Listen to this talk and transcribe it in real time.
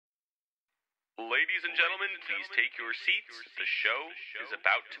Ladies and gentlemen, please take your seats. The show is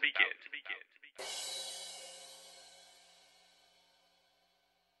about to begin.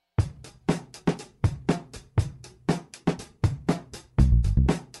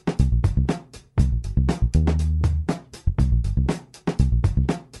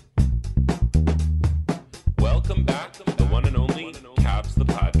 Welcome back to the one and only Cavs the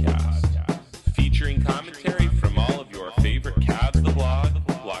Podcast, featuring commentary from all of your favorite Cavs the Blog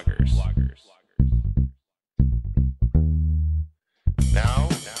bloggers. Now,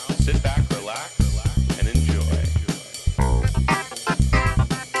 sit back, relax, and enjoy.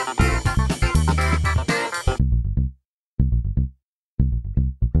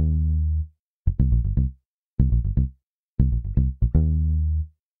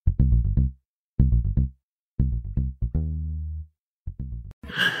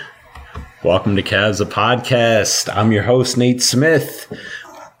 Welcome to Cavs the Podcast. I'm your host, Nate Smith,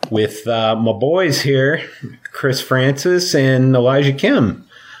 with my boys here, Chris Francis and Elijah Kim.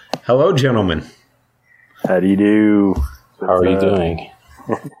 Hello, gentlemen. How do you do? How are you doing?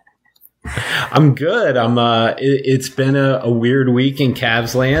 I'm good. It's been a weird week in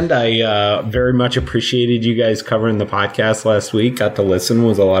Cavs land. I very much appreciated you guys covering the podcast last week. Got to listen. It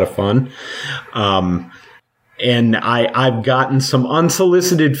was a lot of fun. And I've gotten some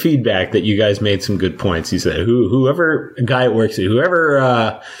unsolicited feedback that you guys made some good points. He said, whoever guy at work said,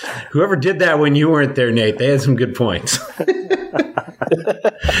 whoever did that when you weren't there, Nate, they had some good points.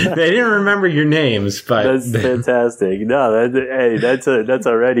 They didn't remember your names, but that's fantastic. No, that's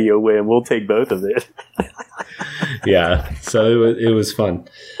already a win. We'll take both of it. Yeah, so it was fun.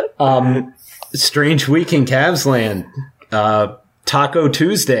 Strange week in Cavs land. Taco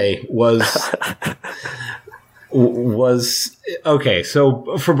Tuesday was okay.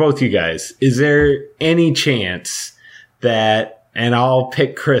 So for both you guys, is there any chance that? And I'll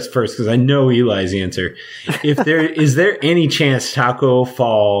pick Chris first because I know Eli's answer. Is there any chance Taco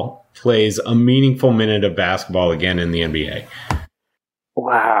Fall plays a meaningful minute of basketball again in the NBA?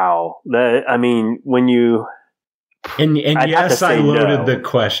 Wow, when you yes, I loaded the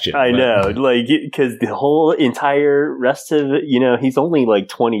question. I know, because the whole entire rest of it, he's only like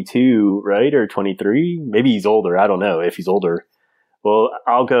 22, right, or 23. Maybe he's older. I don't know if he's older. Well,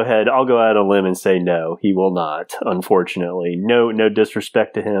 I'll go out on a limb and say no, he will not, unfortunately. No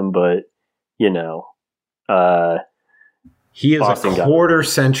disrespect to him, but, he is a quarter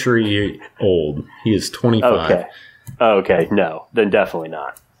century old. He is 25. Okay, no, then definitely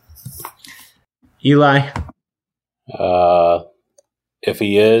not. Eli? If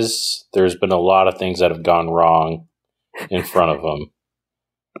he is, there's been a lot of things that have gone wrong in front of him.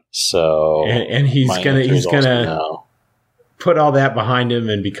 So, and he's gonna put all that behind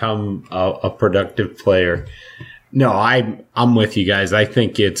him and become a productive player. No, I'm with you guys. I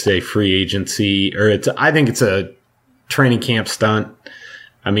think it's a free agency, I think it's a training camp stunt.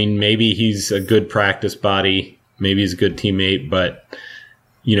 I mean, maybe he's a good practice body, maybe he's a good teammate, but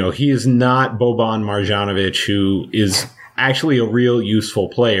he is not Boban Marjanovic, who is actually a real useful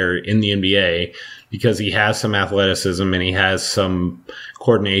player in the NBA because he has some athleticism and he has some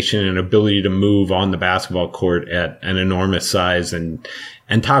coordination and ability to move on the basketball court at an enormous size. And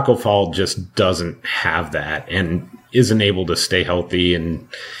Taco Fall just doesn't have that and isn't able to stay healthy and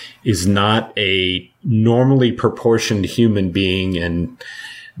is not a normally proportioned human being. And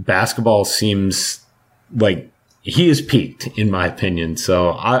basketball seems like he is peaked, in my opinion. So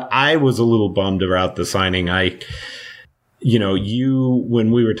I was a little bummed about the signing. You,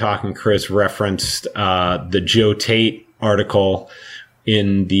 when we were talking, Chris referenced the Joe Tate article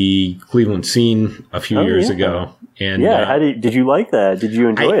in the Cleveland Scene a few years ago. And how did you like that? Did you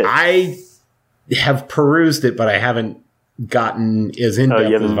enjoy it? I have perused it, but I haven't gotten as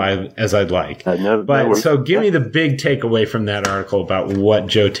in-depth as I'd like. So give me the big takeaway from that article about what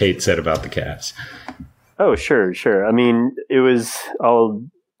Joe Tate said about the Cavs. Oh, sure. I mean, I'll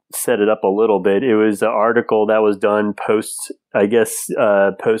set it up a little bit. It was an article that was done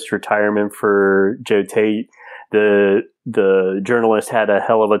post-retirement for Joe Tate. The journalist had a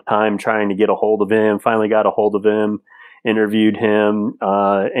hell of a time trying to get a hold of him, finally got a hold of him, interviewed him,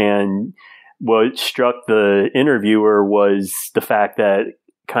 and what struck the interviewer was the fact that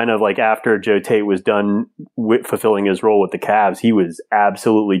kind of like after Joe Tate was done with fulfilling his role with the Cavs, he was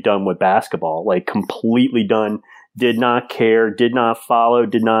absolutely done with basketball, like completely done, did not care, did not follow,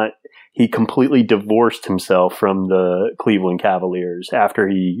 he completely divorced himself from the Cleveland Cavaliers after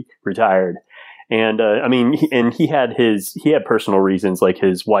he retired. And he had personal reasons, like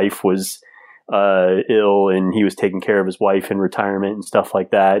his wife was ill and he was taking care of his wife in retirement and stuff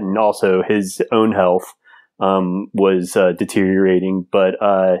like that. And also his own health was deteriorating. But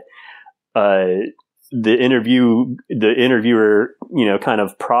the interviewer, kind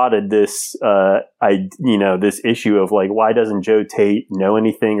of prodded this, this issue of like, why doesn't Joe Tate know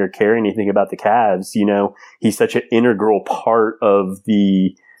anything or care anything about the Cavs? He's such an integral part of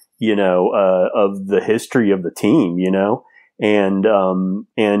the, of the history of the team,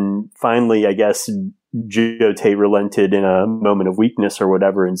 and finally, I guess Joe Tate relented in a moment of weakness or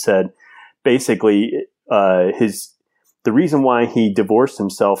whatever and said, basically, the reason why he divorced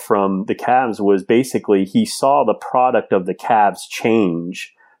himself from the Cavs was basically he saw the product of the Cavs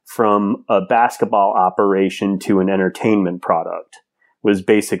change from a basketball operation to an entertainment product, was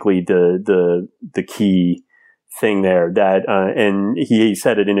basically the key thing there. That and he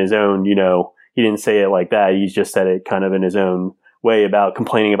said it in his own, he didn't say it like that. He just said it kind of in his own way about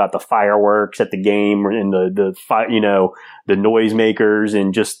complaining about the fireworks at the game and the noisemakers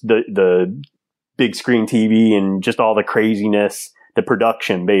and just the big screen TV and just all the craziness, the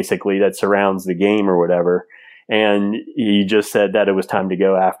production basically that surrounds the game or whatever. And he just said that it was time to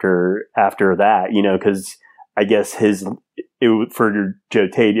go after that, because I guess for Joe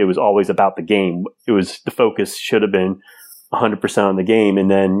Tate, it was always about the game. The focus should have been 100% on the game. And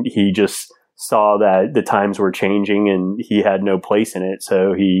then he just saw that the times were changing and he had no place in it.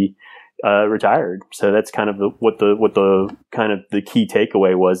 So he retired. So that's kind of what the kind of the key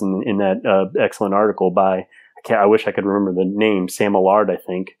takeaway was in that excellent article by, I wish I could remember the name, Sam Allard, I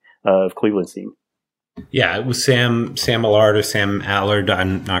think, of Cleveland Scene. Yeah, it was Sam Allard or Sam Allard.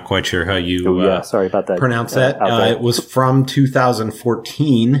 I'm not quite sure how you sorry about that. Pronounce that. It was from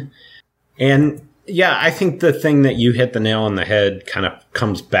 2014. And yeah, I think the thing that you hit the nail on the head kind of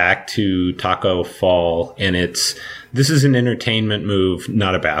comes back to Tacko Fall, and this is an entertainment move,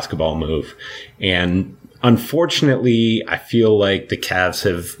 not a basketball move. And unfortunately, I feel like the Cavs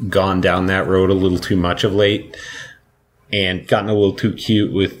have gone down that road a little too much of late and gotten a little too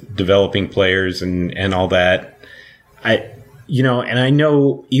cute with developing players and all that. And I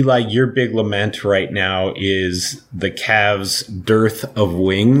know, Eli, your big lament right now is the Cavs' dearth of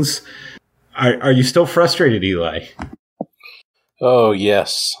wings. Are you still frustrated, Eli? Oh,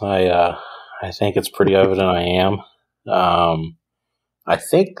 yes. I think it's pretty evident I am. I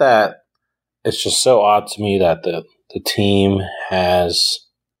think that it's just so odd to me that the team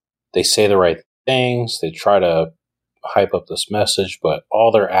they say the right things, they try to hype up this message, but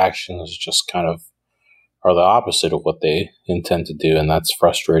all their actions just kind of are the opposite of what they intend to do, and that's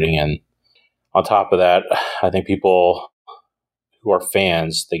frustrating. And on top of that, I think people who are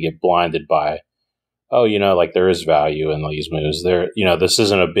fans, they get blinded by, like there is value in these moves. This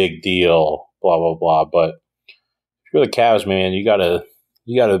isn't a big deal, blah, blah, blah. But if you're the Cavs, man, you gotta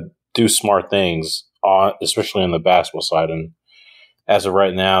do smart things, especially on the basketball side. And as of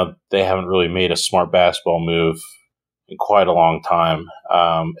right now, they haven't really made a smart basketball move in quite a long time.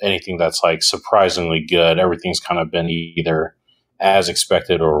 Anything that's like surprisingly good, everything's kind of been either as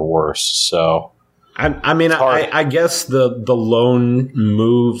expected or worse. So, I guess the lone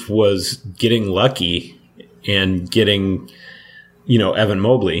move was getting lucky and getting, Evan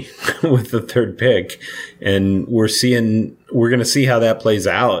Mobley with the third pick. And we're going to see how that plays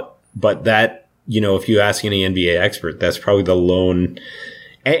out. But that, if you ask any NBA expert, that's probably the lone,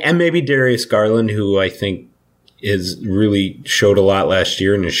 and maybe Darius Garland, who I think is really showed a lot last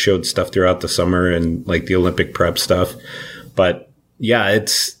year and has showed stuff throughout the summer and like the Olympic prep stuff. But yeah,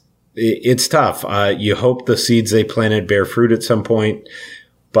 it's tough. You hope the seeds they planted bear fruit at some point,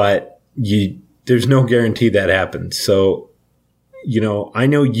 but there's no guarantee that happens. So, I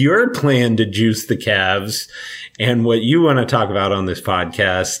know your plan to juice the Cavs, and what you want to talk about on this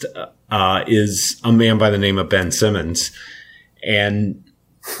podcast is a man by the name of Ben Simmons. And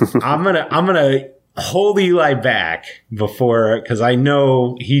I'm gonna hold Eli back because I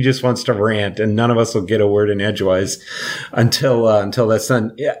know he just wants to rant, and none of us will get a word in edgewise until that's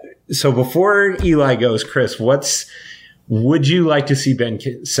done. Yeah. So before Eli goes, Chris, would you like to see Ben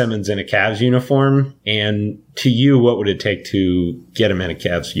Simmons in a Cavs uniform? And to you, what would it take to get him in a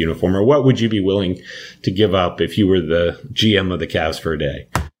Cavs uniform? Or what would you be willing to give up if you were the GM of the Cavs for a day?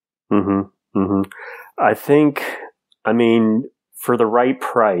 Mm-hmm. Mm-hmm. I think, for the right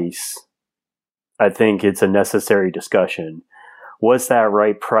price, I think it's a necessary discussion. What's that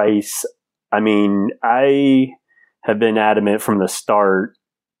right price? I have been adamant from the start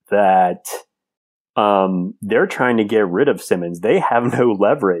that they're trying to get rid of Simmons. They have no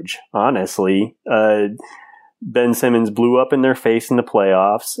leverage, honestly. Ben Simmons blew up in their face in the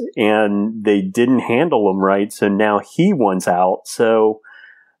playoffs, and they didn't handle him right, so now he wants out. So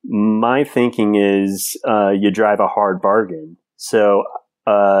my thinking is you drive a hard bargain. So,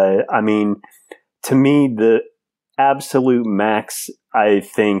 to me, absolute max, I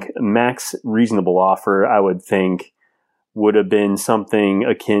think, max reasonable offer, I would think, would have been something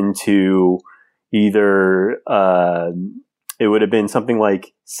akin to either it would have been something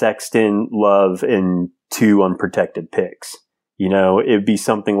like Sexton, Love, and 2 unprotected picks. It'd be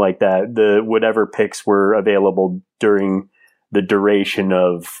something like that. The whatever picks were available during the duration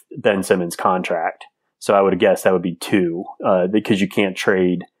of Ben Simmons' contract. So I would guess that would be 2 because you can't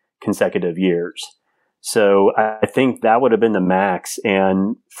trade consecutive years. So I think that would have been the max.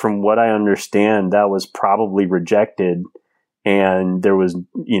 And from what I understand, that was probably rejected and there was,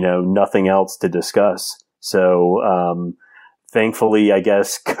 nothing else to discuss. So thankfully, I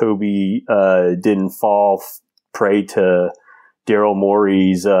guess Kobe didn't fall prey to Daryl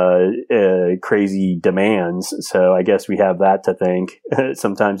Morey's crazy demands. So I guess we have that to thank.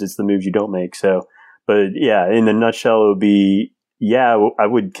 Sometimes it's the moves you don't make. So, but yeah, in a nutshell, it would be, I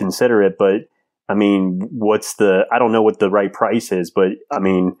would consider it, but I mean, I don't know what the right price is, but I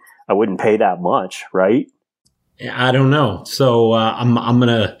mean, I wouldn't pay that much, right? I don't know. So I'm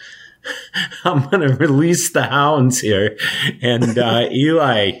gonna release the hounds here, and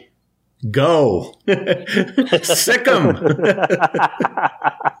Eli, go sick 'em.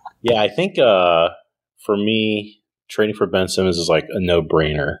 Yeah, I think for me, trading for Ben Simmons is like a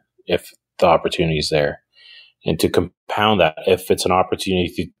no-brainer if the opportunity is there. And to compound that, if it's an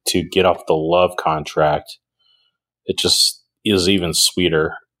opportunity to get off the Love contract, it just is even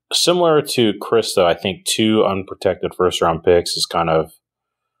sweeter. Similar to Chris, though, I think 2 unprotected first-round picks is kind of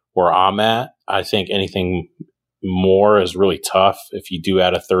where I'm at. I think anything more is really tough. If you do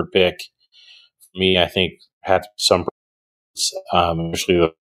add a 3rd pick, for me, I think had some, especially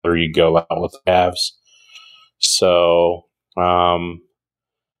the further you go out with the Cavs. So,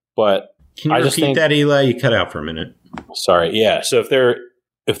 but can you repeat that, Eli? You cut out for a minute. Sorry. Yeah. So if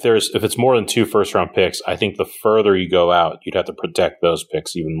it's more than 2 first-round picks, I think the further you go out, you'd have to protect those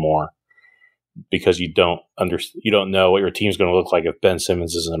picks even more because you don't know what your team's going to look like if Ben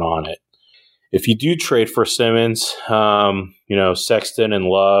Simmons isn't on it. If you do trade for Simmons, Sexton and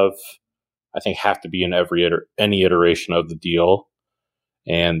Love, I think have to be in any iteration of the deal.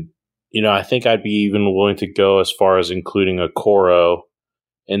 And, I think I'd be even willing to go as far as including Okoro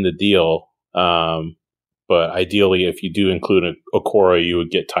in the deal. But ideally, if you do include Okoro, you would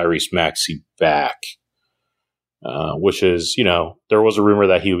get Tyrese Maxey back, which is, there was a rumor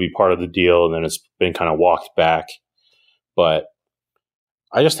that he would be part of the deal, and then it's been kind of walked back. But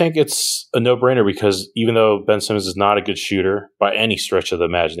I just think it's a no-brainer because even though Ben Simmons is not a good shooter by any stretch of the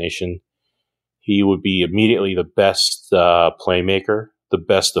imagination, he would be immediately the best playmaker, the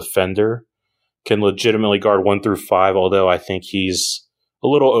best defender, can legitimately guard 1 through 5, although I think he's a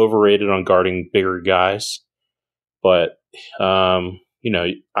little overrated on guarding bigger guys. But,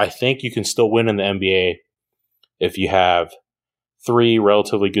 I think you can still win in the NBA if you have 3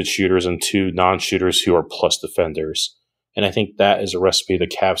 relatively good shooters and 2 non-shooters who are plus defenders. And I think that is a recipe the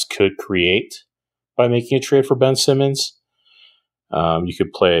Cavs could create by making a trade for Ben Simmons. You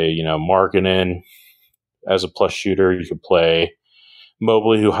could play, Markkanen as a plus shooter. You could play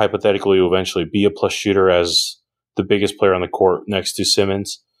Mobley, who hypothetically will eventually be a plus shooter, as the biggest player on the court next to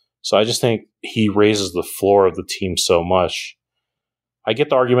Simmons. So I just think he raises the floor of the team so much. I get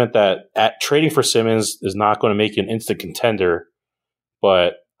the argument that trading for Simmons is not going to make you an instant contender,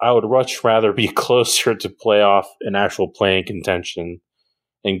 but I would much rather be closer to playoff and actual playing contention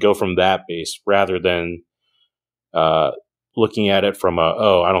and go from that base rather than looking at it from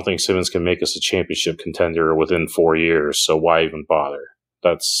I don't think Simmons can make us a championship contender within 4 years, so why even bother?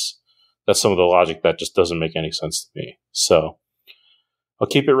 That's some of the logic that just doesn't make any sense to me. So I'll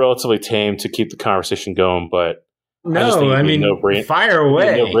keep it relatively tame to keep the conversation going, but fire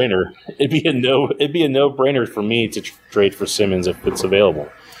away. It'd be a no-brainer for me to trade for Simmons if it's available.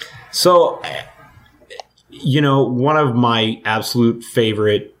 So, one of my absolute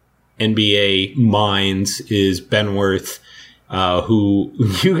favorite NBA minds is Ben Worth, who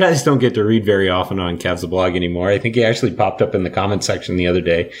you guys don't get to read very often on Cavs the Blog anymore. I think he actually popped up in the comment section the other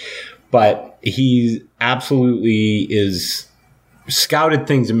day. But he absolutely is scouted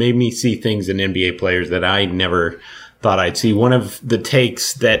things and made me see things in NBA players that I never thought I'd see. One of the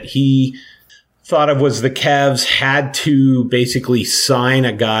takes that he thought of was the Cavs had to basically sign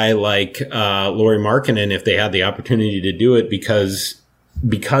a guy like Lauri Markkanen if they had the opportunity to do it because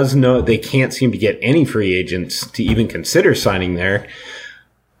they can't seem to get any free agents to even consider signing there.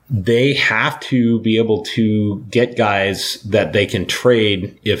 They have to be able to get guys that they can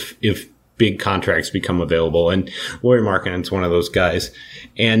trade if big contracts become available. And Lauri Markkanen's one of those guys.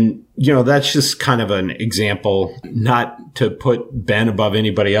 And, that's just kind of an example, not to put Ben above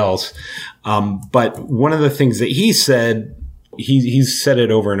anybody else. But one of the things that he said, he's said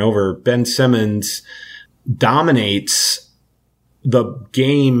it over and over, Ben Simmons dominates the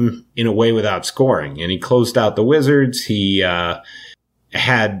game in a way without scoring. And he closed out the Wizards. He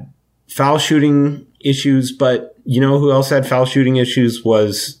had foul shooting issues, but who else had foul shooting issues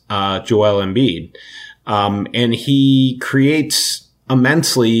was Joel Embiid. And he creates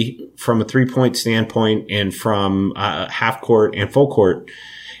immensely from a 3-point standpoint and from half court and full court.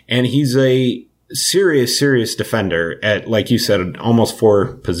 And he's a serious defender at, like you said, almost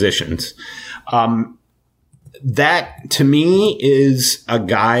 4 positions. That, to me, is a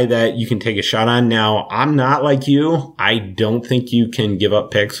guy that you can take a shot on. Now, I'm not like you. I don't think you can give up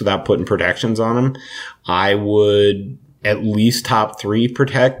picks without putting protections on them. I would at least top 3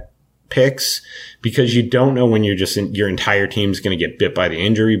 protect picks, because you don't know when your entire team's going to get bit by the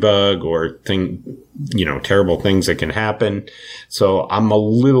injury bug or terrible things that can happen. So I'm a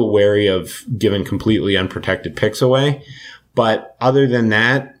little wary of giving completely unprotected picks away. But other than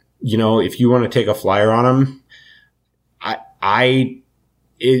that, if you want to take a flyer on them,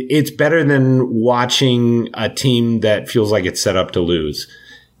 it's better than watching a team that feels like it's set up to lose.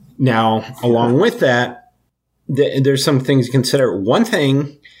 Now, along with that, there's some things to consider. One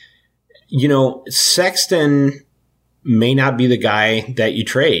thing, Sexton may not be the guy that you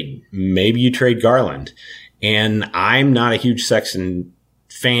trade. Maybe you trade Garland. And I'm not a huge Sexton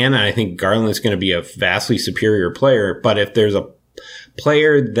fan. I think Garland is going to be a vastly superior player. But if there's a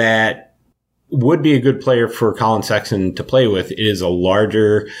player that would be a good player for Colin Sexton to play with, it is a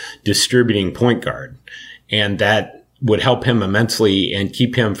larger distributing point guard. And that would help him immensely and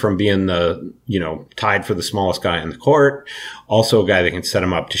keep him from being the, tied for the smallest guy on the court. Also a guy that can set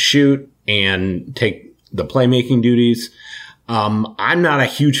him up to shoot and take the playmaking duties. I'm not a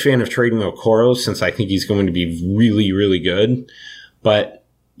huge fan of trading Okoro, since I think he's going to be really, really good. But,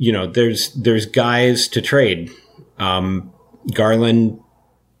 there's guys to trade. Garland.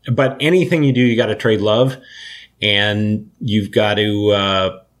 But anything you do, you got to trade Love, and you've got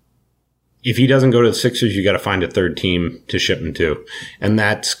to, if he doesn't go to the Sixers, you got to find a third team to ship him to. And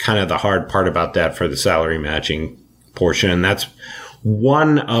that's kind of the hard part about that for the salary matching portion. And that's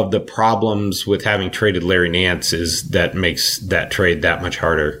one of the problems with having traded Larry Nance, is that makes that trade that much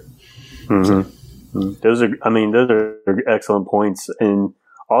harder. Mm-hmm. Those are excellent points. And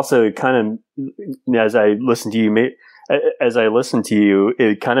also kind of, as I listen to you,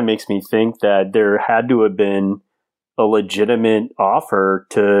 it kind of makes me think that there had to have been a legitimate offer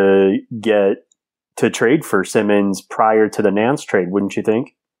to trade for Simmons prior to the Nance trade, wouldn't you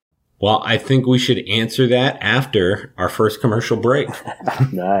think? Well, I think we should answer that after our first commercial break.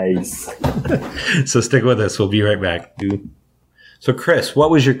 Nice. So stick with us. We'll be right back. So, Chris, what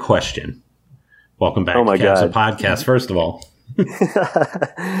was your question? Welcome back to Cavs Podcast, first of all.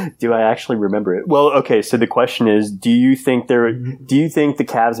 Do I actually remember it? Well, okay. So the question is: Do you think the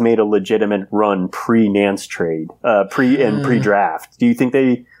Cavs made a legitimate run pre-Nance trade, pre-draft? Do you think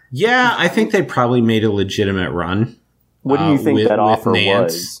they? Yeah, I think they probably made a legitimate run. What do you think that offer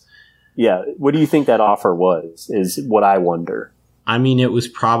was? Yeah, what do you think that offer was? Is what I wonder. I mean, it was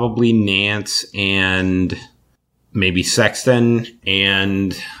probably Nance and maybe Sexton,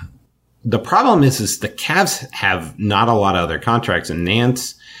 and the problem is the Cavs have not a lot of other contracts, and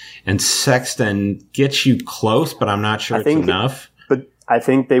Nance and Sexton gets you close, but I'm not sure it's enough. But I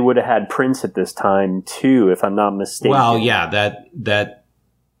think they would have had Prince at this time too, if I'm not mistaken. Well, yeah, that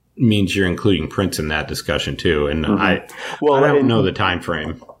means you're including Prince in that discussion too, and I don't know the time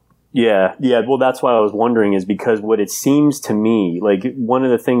frame. Yeah. Well, that's why I was wondering, is because what it seems to me, like one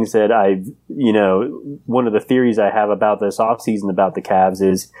of the things that one of the theories I have about this offseason about the Cavs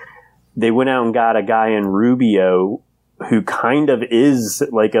is they went out and got a guy in Rubio who kind of is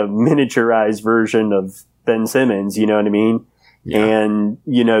like a miniaturized version of Ben Simmons, you know what I mean? Yeah.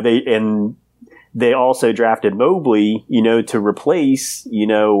 And, they also drafted Mobley, to replace,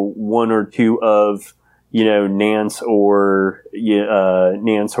 one or two of, Nance or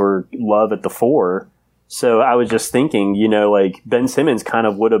Love at the 4. So I was just thinking, like Ben Simmons kind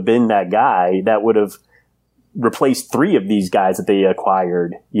of would have been that guy that would have replaced 3 of these guys that they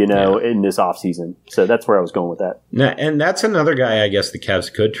acquired, in this offseason. So that's where I was going with that. And that's another guy I guess the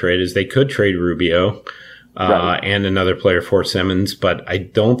Cavs could trade, is they could trade Rubio and another player for Simmons, but I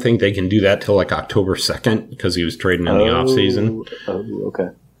don't think they can do that till like October 2nd because he was trading in the offseason. Oh,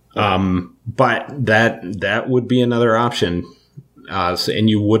 okay. But that would be another option. and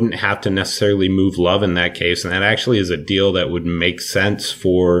you wouldn't have to necessarily move Love in that case. And that actually is a deal that would make sense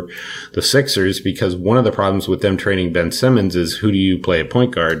for the Sixers, because one of the problems with them trading Ben Simmons is who do you play at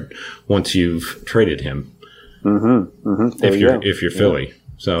point guard once you've traded him? If you're Philly.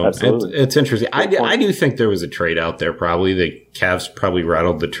 So it's interesting. I do think there was a trade out there. Probably the Cavs probably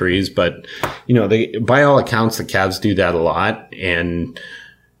rattled the trees, but by all accounts, the Cavs do that a lot and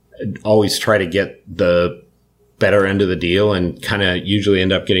always try to get the better end of the deal and kind of usually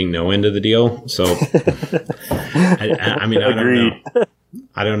end up getting no end of the deal. So I mean,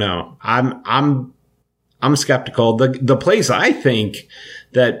 I don't know. I'm skeptical. The place I think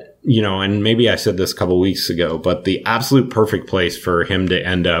that, and maybe I said this a couple weeks ago, but the absolute perfect place for him to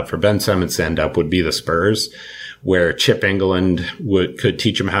end up, for Ben Simmons to end up, would be the Spurs, where Chip England could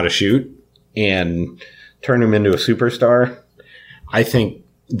teach him how to shoot and turn him into a superstar. I think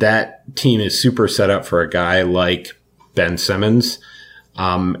that team is super set up for a guy like Ben Simmons.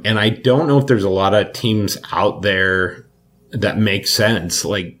 And I don't know if there's a lot of teams out there that make sense.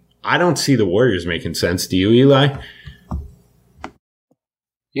 Like, I don't see the Warriors making sense. Do you, Eli?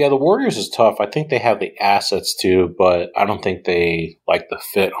 Yeah, the Warriors is tough. I think they have the assets too, but I don't think they like the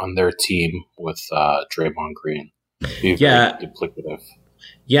fit on their team with Draymond Green. Yeah, duplicative.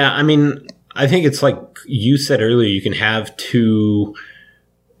 Yeah, I mean, I think it's like you said earlier. You can have two,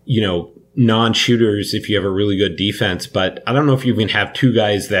 non-shooters if you have a really good defense, but I don't know if you can have two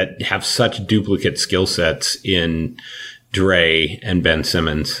guys that have such duplicate skill sets in Dre and Ben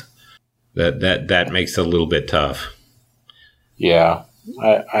Simmons. That makes it a little bit tough. Yeah.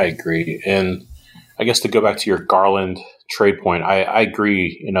 I agree. And I guess to go back to your Garland trade point, I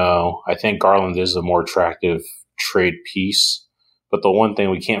agree. I think Garland is a more attractive trade piece. But the one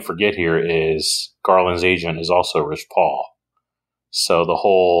thing we can't forget here is Garland's agent is also Rich Paul. So the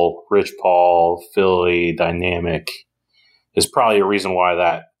whole Rich Paul Philly dynamic is probably a reason why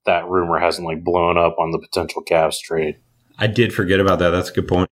that rumor hasn't blown up on the potential Cavs trade. I did forget about that. That's a good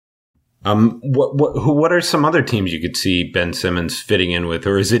point. What are some other teams you could see Ben Simmons fitting in with,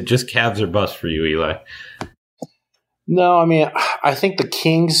 or is it just Cavs or bust for you, Eli? No, I mean, I think the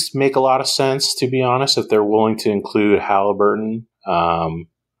Kings make a lot of sense, to be honest, if they're willing to include Halliburton.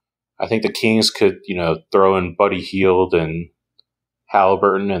 I think the Kings could, throw in Buddy Hield and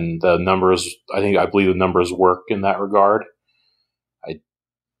Halliburton, and the numbers, I believe the numbers work in that regard. I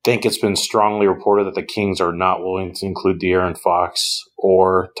think it's been strongly reported that the Kings are not willing to include De'Aaron Fox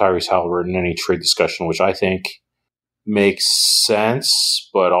or Tyrese Halliburton in any trade discussion, which I think makes sense,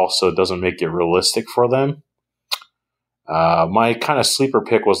 but also doesn't make it realistic for them. My kind of sleeper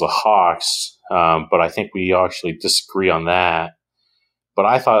pick was the Hawks, but I think we actually disagree on that. But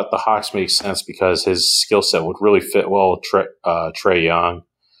I thought the Hawks make sense because his skill set would really fit well with Trae Young.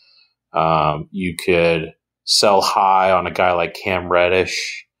 You could sell high on a guy like Cam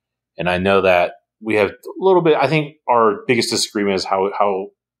Reddish. And I know that we have a little bit, I think our biggest disagreement is how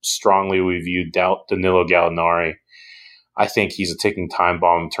strongly we view Danilo Gallinari. I think he's a ticking time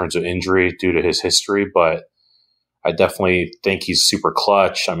bomb in terms of injury due to his history, but I definitely think he's super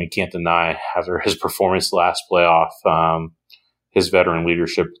clutch. I mean, can't deny after his performance last playoff, his veteran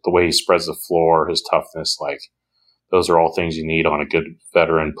leadership, the way he spreads the floor, his toughness, those are all things you need on a good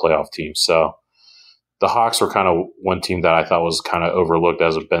veteran playoff team. So the Hawks were kind of one team that I thought was kind of overlooked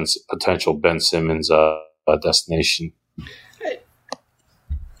as a potential Ben Simmons destination.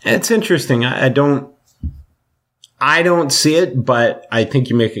 It's interesting. I don't see it, but I think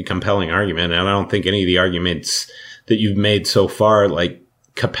you make a compelling argument, and I don't think any of the arguments that you've made so far, like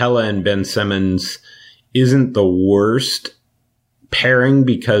Capella and Ben Simmons, isn't the worst pairing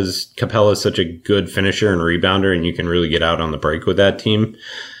because Capella is such a good finisher and rebounder, and you can really get out on the break with that team.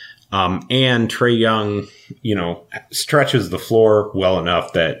 And Trae Young, stretches the floor well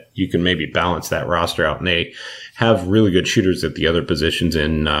enough that you can maybe balance that roster out. And they have really good shooters at the other positions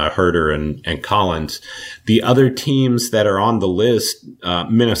in Herter and Collins. The other teams that are on the list,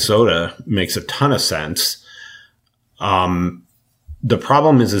 Minnesota makes a ton of sense. The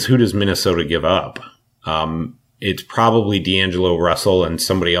problem is who does Minnesota give up? It's probably D'Angelo Russell and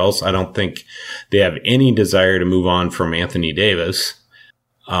somebody else. I don't think they have any desire to move on from Anthony Davis.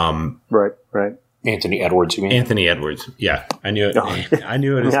 Right. Anthony Edwards, you mean? Anthony Edwards. Yeah, I knew it. I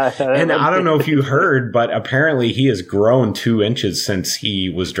knew it. And I don't know if you heard, but apparently he has grown 2 inches since he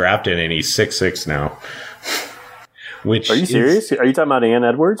was drafted, and he's 6'6" now. Are you serious? Are you talking about Ant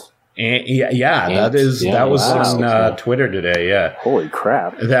Edwards? That was on Twitter today. Yeah. Holy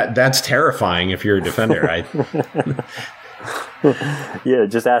crap! That's terrifying if you're a defender, right? Yeah,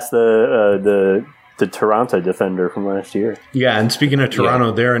 just ask the Toronto defender from last year. Yeah, and speaking of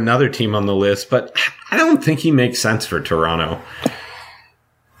Toronto, they're another team on the list, but I don't think he makes sense for Toronto.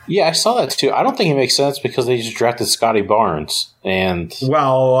 Yeah, I saw that too. I don't think it makes sense because they just drafted Scotty Barnes. And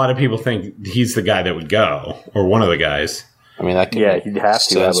well, a lot of people think he's the guy that would go, or one of the guys. I mean, that could he'd have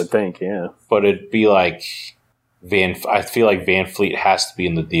to, I would think, yeah. But it'd be like I feel like Van Fleet has to be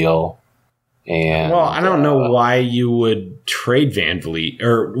in the deal. And well, I don't know why you would trade Van Vliet,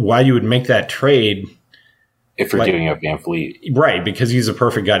 or why you would make that trade if you're giving up Van Fleet. Right, because he's a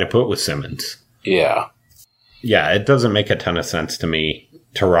perfect guy to put with Simmons. Yeah. Yeah, it doesn't make a ton of sense to me,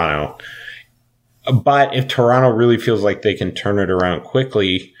 Toronto. But if Toronto really feels like they can turn it around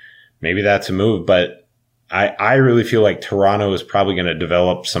quickly, maybe that's a move. But I really feel like Toronto is probably going to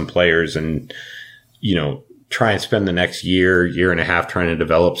develop some players and, try and spend the next year and a half trying to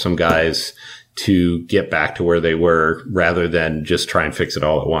develop some guys to get back to where they were rather than just try and fix it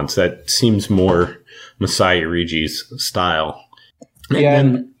all at once. That seems more Masai Urigi's style.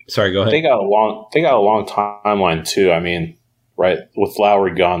 Sorry, go ahead. They got a long timeline too. I mean, right, with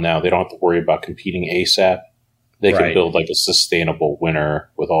Lowry gone now, they don't have to worry about competing ASAP. They can build like a sustainable winner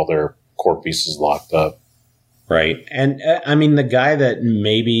with all their core pieces locked up. Right. And I mean, the guy that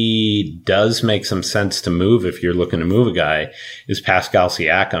maybe does make some sense to move if you're looking to move a guy is Pascal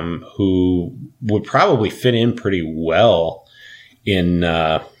Siakam, who would probably fit in pretty well in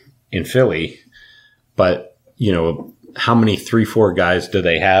Philly. But, how many 3-4 guys do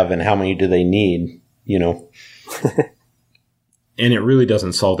they have and how many do they need, And it really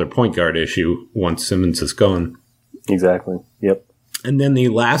doesn't solve their point guard issue once Simmons is gone. Exactly. Yep. And then the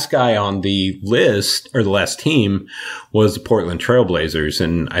last guy on the list, or the last team, was the Portland Trailblazers.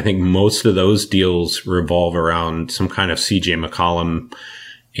 And I think most of those deals revolve around some kind of CJ McCollum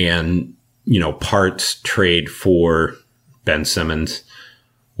and, parts trade for Ben Simmons.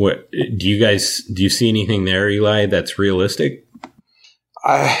 What do you see anything there, Eli, that's realistic?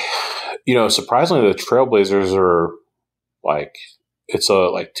 Surprisingly, the Trailblazers are it's a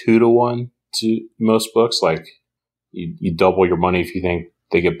 2-to-1 to most books. You double your money if you think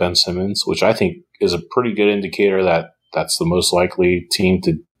they get Ben Simmons, which I think is a pretty good indicator that that's the most likely team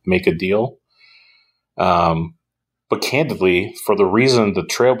to make a deal. But candidly, for the reason the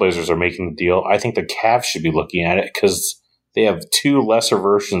Trailblazers are making the deal, I think the Cavs should be looking at it because they have 2 lesser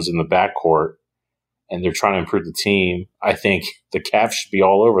versions in the backcourt and they're trying to improve the team. I think the Cavs should be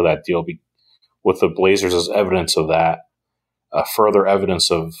all over that deal with the Blazers as evidence of that, further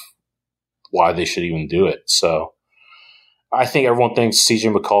evidence of why they should even do it. So I think everyone thinks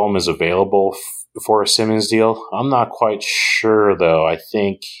CJ McCollum is available for a Simmons deal. I'm not quite sure, though. I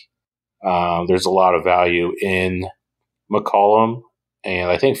think there's a lot of value in McCollum, and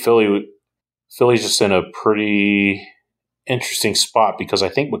I think Philly's just in a pretty interesting spot because I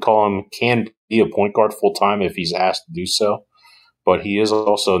think McCollum can be a point guard full time if he's asked to do so, but he is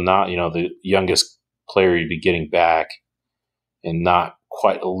also not, the youngest player you'd be getting back, and not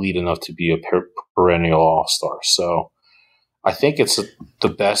quite elite enough to be a perennial all-star. So I think it's the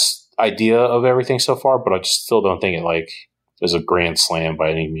best idea of everything so far, but I just still don't think it is a grand slam by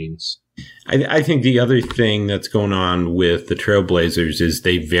any means. I think the other thing that's going on with the Trailblazers is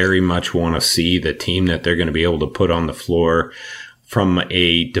they very much want to see the team that they're going to be able to put on the floor from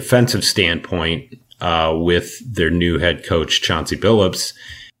a defensive standpoint with their new head coach, Chauncey Billups.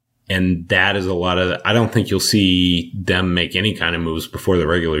 And that is a lot of, I don't think you'll see them make any kind of moves before the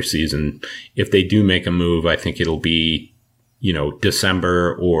regular season. If they do make a move, I think it'll be,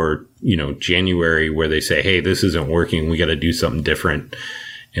 December or, January where they say, hey, this isn't working. We got to do something different.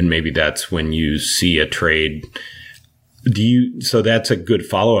 And maybe that's when you see a trade. So that's a good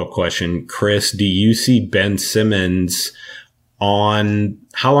follow-up question. Chris, do you see Ben Simmons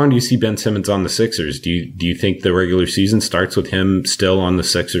how long do you see Ben Simmons on the Sixers? Do you think the regular season starts with him still on the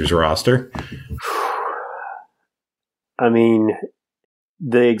Sixers roster? I mean,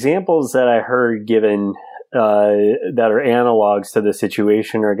 the examples that I heard given that are analogs to the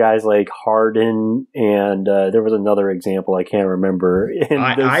situation are guys like Harden, and there was another example I can't remember.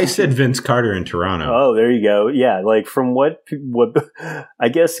 I said Vince Carter in Toronto. Oh, there you go. Yeah, from what I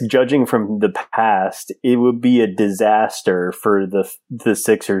guess judging from the past, it would be a disaster for the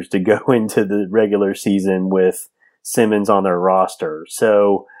Sixers to go into the regular season with Simmons on their roster.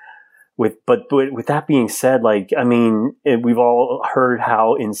 So with that being said, we've all heard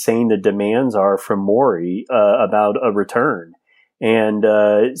how insane the demands are from Morey about a return. And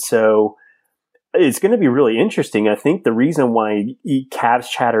so it's going to be really interesting. I think the reason why Cavs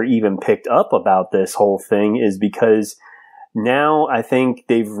chatter even picked up about this whole thing is because now I think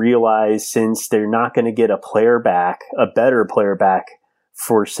they've realized, since they're not going to get a better player back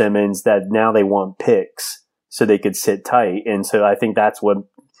for Simmons, that now they want picks so they could sit tight. And so I think that's what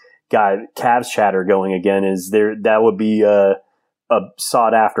got Cavs chatter going again, is that would be a a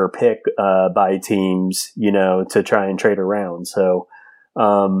sought after pick by teams, to try and trade around. So,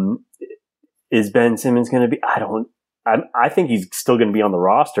 is Ben Simmons going to be? I think he's still going to be on the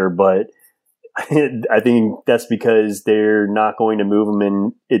roster, but I think that's because they're not going to move him,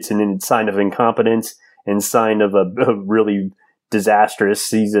 and it's a sign of incompetence and sign of a really disastrous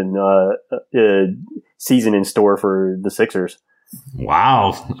season in store for the Sixers.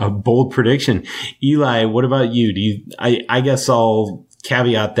 Wow, a bold prediction. Eli, what about you? I guess I'll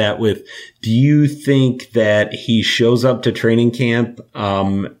caveat that with, do you think that he shows up to training camp?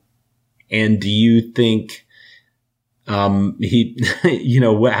 And do you think he,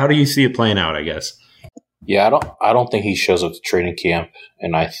 how do you see it playing out, I guess? Yeah, I don't think he shows up to training camp.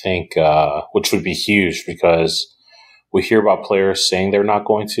 And I think, which would be huge, because we hear about players saying they're not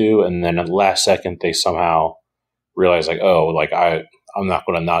going to, and then at the last second they somehow realize I'm not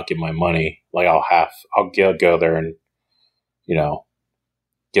going to not give my money. Like I'll go there and,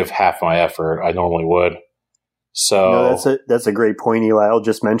 give half my effort I normally would. So that's a great point, Eli. I'll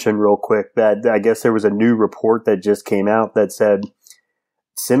just mention real quick that I guess there was a new report that just came out that said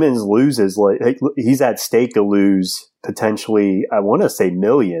Simmons loses, he's at stake to lose potentially, I want to say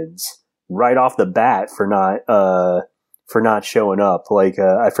millions right off the bat for not showing up.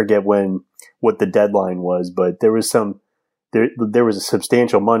 I forget what the deadline was, but there was there was a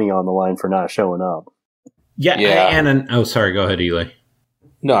substantial money on the line for not showing up. Yeah. Sorry, go ahead, Eli.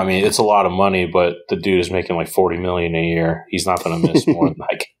 No, I mean, it's a lot of money, but the dude is making like $40 million a year. He's not going to miss more than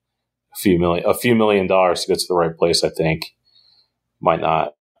like a few million dollars to get to the right place. I think might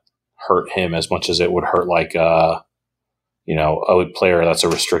not hurt him as much as it would hurt like a player that's a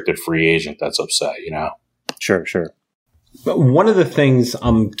restricted free agent that's upset. Sure. But one of the things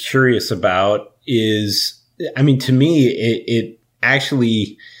I'm curious about is, to me, it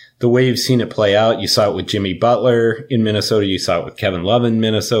actually, the way you've seen it play out, you saw it with Jimmy Butler in Minnesota, you saw it with Kevin Love in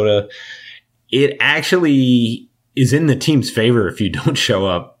Minnesota. It actually is in the team's favor if you don't show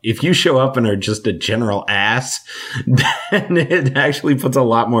up. If you show up and are just a general ass, then it actually puts a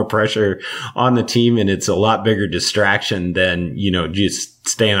lot more pressure on the team, and it's a lot bigger distraction than, just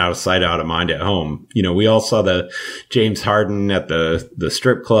staying out of sight, out of mind at home. We all saw the James Harden at the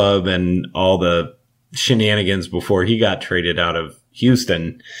strip club and all the shenanigans before he got traded out of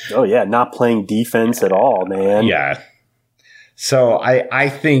Houston. Oh yeah, not playing defense at all, man. Yeah. So I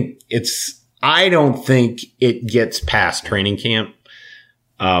think I don't think it gets past training camp.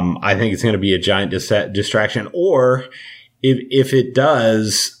 I think it's going to be a giant distraction. Or if it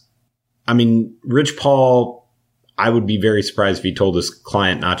does, Rich Paul, I would be very surprised if he told his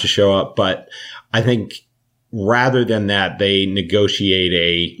client not to show up. But I think rather than that, they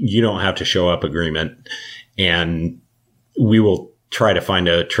negotiate you don't have to show up agreement, and we will try to find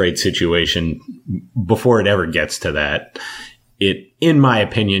a trade situation before it ever gets to that. In my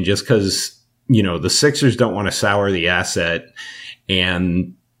opinion, just because, the Sixers don't want to sour the asset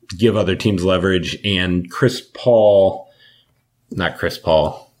and give other teams leverage, and Rich Paul,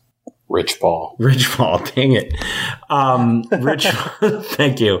 dang it.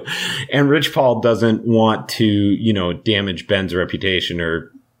 Thank you. And Rich Paul doesn't want to, damage Ben's reputation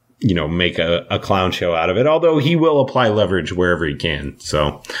or, make a clown show out of it, although he will apply leverage wherever he can.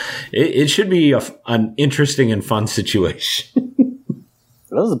 So it should be an interesting and fun situation.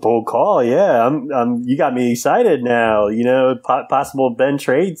 That was a bold call. Yeah. You got me excited now, possible Ben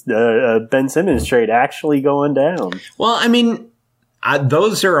Simmons trade actually going down. Well,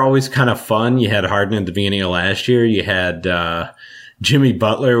 those are always kind of fun. You had Harden at the beginning of last year. You had Jimmy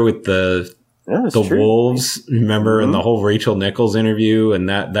Butler with the Wolves, remember, and the whole Rachel Nichols interview, and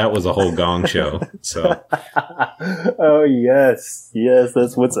that was a whole gong show. So, oh yes,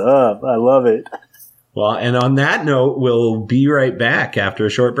 that's what's up. I love it. Well, and on that note, we'll be right back after a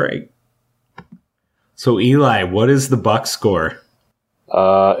short break. So, Eli, what is the Bucks score?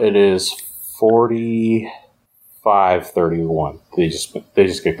 It is 45-31. They just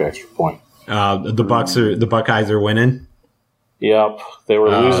get the extra point. The Buckeyes are winning. Yep, they were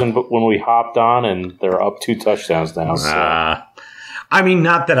losing when we hopped on, and they're up 2 touchdowns now. So.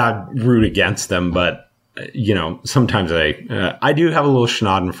 Not that I root against them, but sometimes I do have a little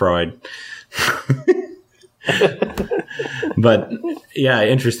Schadenfreude. But yeah,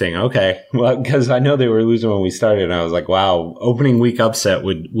 interesting. Okay, well, because I know they were losing when we started, and I was like, wow, opening week upset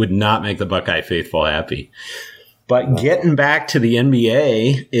would not make the Buckeye faithful happy. But getting back to the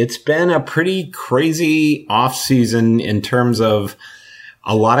NBA, it's been a pretty crazy offseason in terms of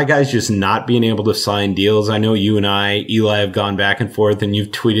a lot of guys just not being able to sign deals. I know you and Eli, have gone back and forth, and you've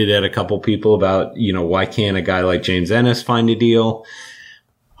tweeted at a couple people about, why can't a guy like James Ennis find a deal?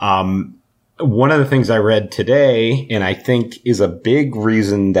 one of the things I read today, and I think is a big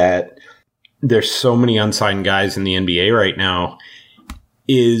reason that there's so many unsigned guys in the NBA right now,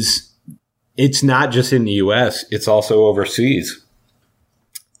 is it's not just in the U.S., it's also overseas.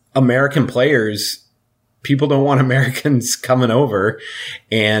 American players, people don't want Americans coming over.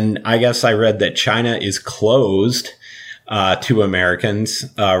 And I guess I read that China is closed to Americans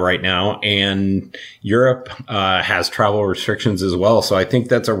right now, and Europe has travel restrictions as well. So I think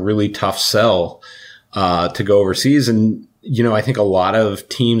that's a really tough sell to go overseas. And, you know, I think a lot of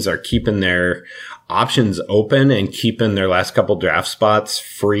teams are keeping their options open and keeping their last couple draft spots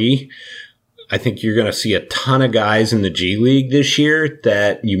free. I think you're going to see a ton of guys in the G League this year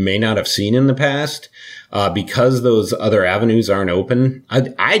that you may not have seen in the past because those other avenues aren't open.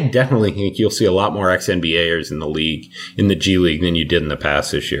 I definitely think you'll see a lot more ex-NBAers in the league, in the G League, than you did in the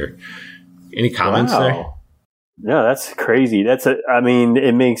past this year. Any comments there? No, that's crazy. I mean,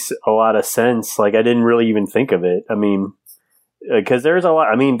 it makes a lot of sense. Like, I didn't really even think of it. I mean, because there's a lot.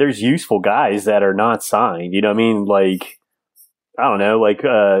 I mean, there's useful guys that are not signed. You know what I mean? Like, I don't know, like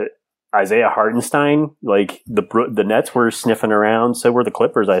Isaiah Hartenstein. Like the Nets were sniffing around, so were the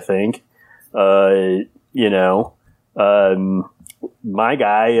Clippers, I think. You know, my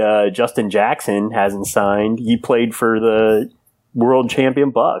guy Justin Jackson hasn't signed. He played for the world champion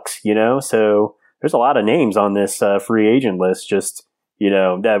Bucks. You know, so there's a lot of names on this free agent list. Just, you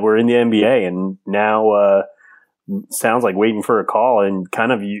know, that were in the NBA and now. Sounds like waiting for a call, and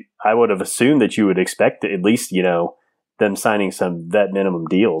kind of I would have assumed that you would expect at least, you know, them signing some vet minimum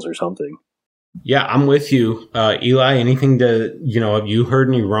deals or something. Yeah, I'm with you. Eli, anything to, you know, have you heard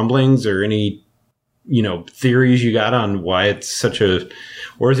any rumblings or any, you know, theories you got on why it's such a,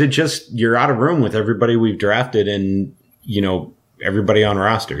 or is it just you're out of room with everybody we've drafted and, you know, everybody on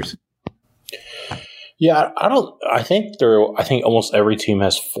rosters? Yeah, I think almost every team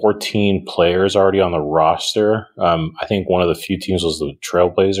has 14 players already on the roster. I think one of the few teams was the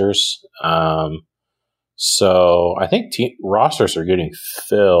Trailblazers. So I think rosters are getting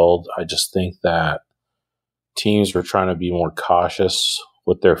filled. I just think that teams were trying to be more cautious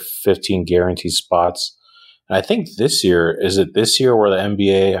with their 15 guaranteed spots. And I think this year, is it this year where the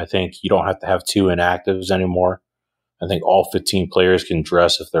NBA, I think you don't have to have 2 inactives anymore. I think all 15 players can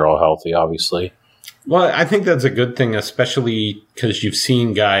dress if they're all healthy, obviously. Well, I think that's a good thing, especially because you've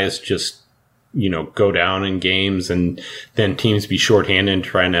seen guys just, you know, go down in games and then teams be shorthanded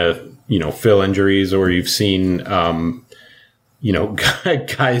trying to, you know, fill injuries, or you've seen, you know,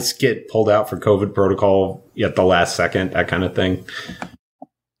 guys get pulled out for COVID protocol at the last second, that kind of thing.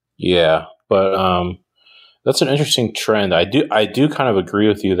 Yeah, but that's an interesting trend. I do kind of agree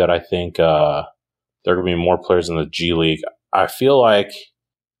with you that I think there are going to be more players in the G League. I feel like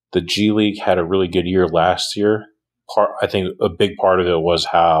the G League had a really good year last year. I think a big part of it was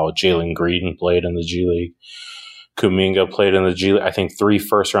how Jalen Green played in the G League. Kuminga played in the G League. I think 3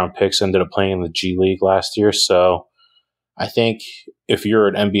 first-round picks ended up playing in the G League last year. So I think if you're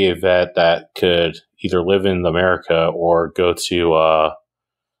an NBA vet that could either live in America or go to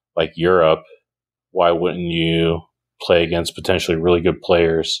like Europe, why wouldn't you play against potentially really good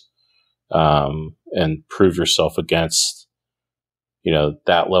players and prove yourself against, you know,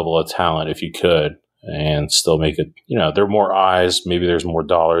 that level of talent if you could, and still make it, you know, there are more eyes. Maybe there's more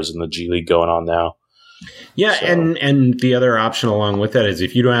dollars in the G League going on now. Yeah. So. And the other option along with that is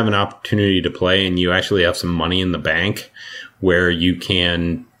if you don't have an opportunity to play and you actually have some money in the bank where you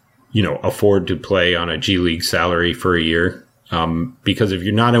can, you know, afford to play on a G League salary for a year. Because if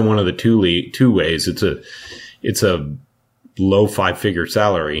you're not in one of the two ways, it's a low 5-figure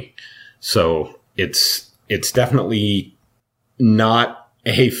salary. So it's definitely not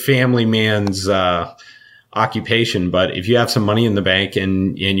a family man's occupation, but if you have some money in the bank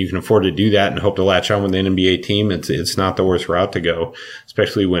and you can afford to do that and hope to latch on with an NBA team, it's not the worst route to go,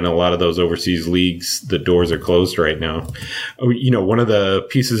 especially when a lot of those overseas leagues, the doors are closed right now. You know, one of the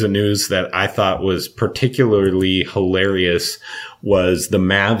pieces of news that I thought was particularly hilarious was the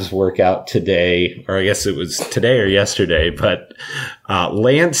Mavs workout today, or I guess it was today or yesterday, but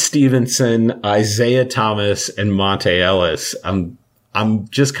Lance Stevenson, Isaiah Thomas, and Monte Ellis. I'm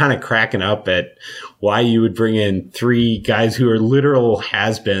just kind of cracking up at why you would bring in 3 guys who are literal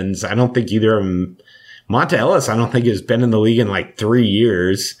has-beens. I don't think either of them, Monte Ellis, I don't think has been in the league in like 3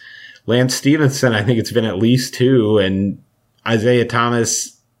 years. Lance Stevenson, I think it's been at least 2, and Isaiah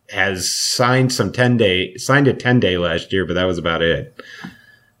Thomas has signed a 10-day last year, but that was about it.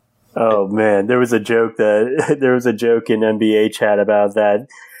 Oh man, there was a joke in NBA chat about that.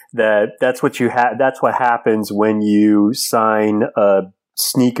 That's what that's what happens when you sign a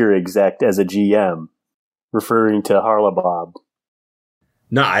sneaker exec as a GM, referring to Haralabob.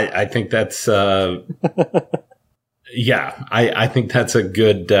 No, I think that's yeah. I think that's a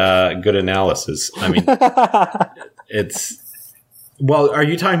good analysis. I mean, are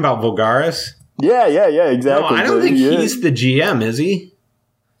you talking about Voulgaris? Yeah, exactly. No, I don't think he's the GM, is he?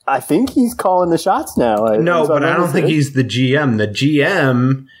 I think he's calling the shots now. No, but I don't think he's the GM. The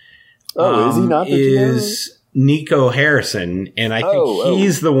GM is he not the GM? Is Nico Harrison, and I think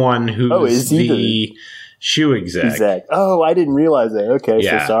he's the one who's the shoe exec. Oh, I didn't realize that. Okay,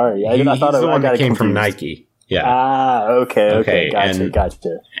 so sorry. I thought he's the one that came from Nike. Yeah. Okay.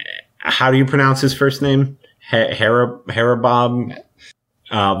 Gotcha. How do you pronounce his first name? Harabob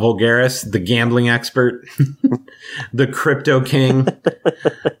Voulgaris, the gambling expert, the crypto king.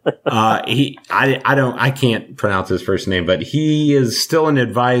 I can't pronounce his first name, but he is still an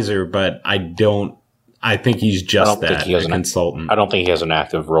advisor. But I think he's just a consultant. I don't think he has an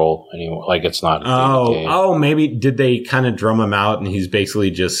active role anymore. Like it's not. Maybe did they kind of drum him out and he's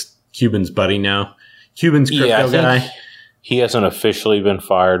basically just Cuban's buddy now? Cuban's crypto guy. He hasn't officially been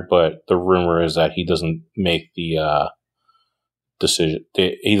fired, but the rumor is that he doesn't make the decision.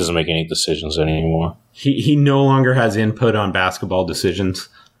 He doesn't make any decisions anymore. He no longer has input on basketball decisions.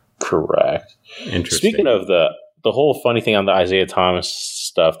 Correct. Interesting. Speaking of the whole funny thing on the Isaiah Thomas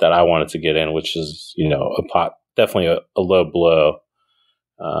stuff that I wanted to get in, which is definitely a low blow.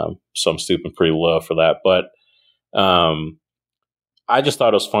 So I'm stooping pretty low for that, but I just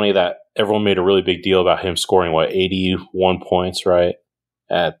thought it was funny that everyone made a really big deal about him scoring 81 points, right,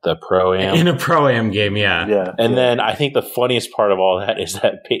 at the Pro-Am. In a Pro-Am game, yeah. And then I think the funniest part of all that is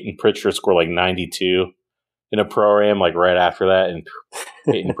that Peyton Pritchard scored 92 in a Pro-Am right after that, and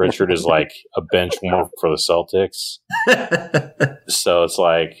Peyton Pritchard is a bench warmer for the Celtics. So it's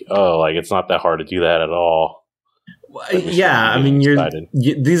it's not that hard to do that at all. Yeah, I mean,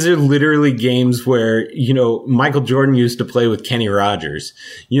 these are literally games where, Michael Jordan used to play with Kenny Rogers.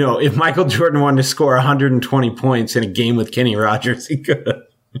 If Michael Jordan wanted to score 120 points in a game with Kenny Rogers, he could.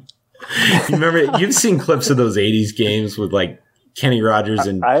 Remember, you've seen clips of those 80s games with Kenny Rogers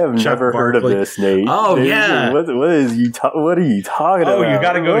and I have Chuck never Barkley. Heard of this, Nate. Oh, yeah. What are you talking about? Oh, you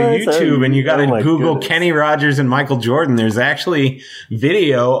got to go to YouTube and you got to Google Kenny Rogers and Michael Jordan. There's actually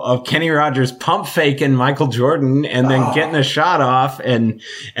video of Kenny Rogers pump faking Michael Jordan and then getting a shot off and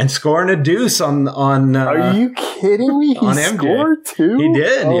scoring a deuce on Are you kidding me? He scored too? He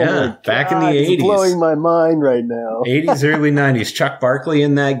did, yeah. Back in the 80s. It's blowing my mind right now. 80s, early 90s. Chuck Barkley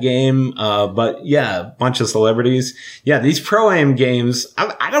in that game. But yeah, a bunch of celebrities. Yeah, these Pro-Am games.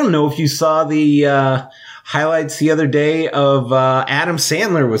 I don't know if you saw the highlights the other day of Adam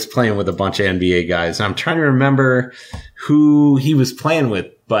Sandler was playing with a bunch of NBA guys. I'm trying to remember who he was playing with,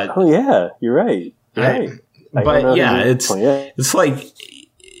 but you're right. It's like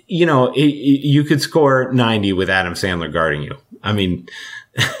you could score 90 with Adam Sandler guarding you. I mean,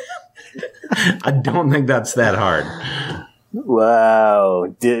 I don't think that's that hard.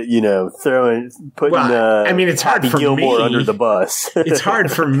 Wow, putting it's hard for Gilmore me under the bus. It's hard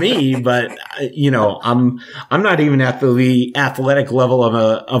for me, but I'm not even at the athletic level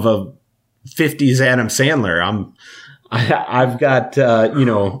of a 50s Adam Sandler. I've got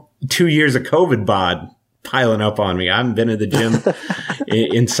 2 years of COVID bod piling up on me. I haven't been to the gym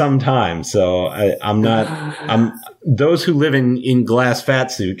in some time, so I'm those who live in glass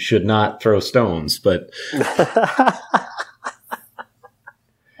fat suits should not throw stones, but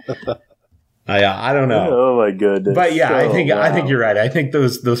I don't know. Oh my goodness! But yeah, I think you're right. I think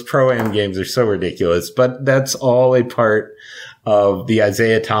those Pro-Am games are so ridiculous, but that's all a part of the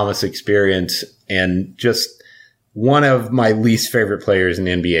Isaiah Thomas experience, and just one of my least favorite players in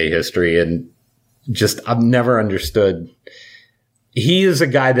NBA history. And just I've never understood. He is a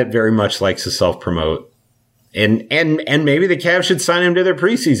guy that very much likes to self-promote, and maybe the Cavs should sign him to their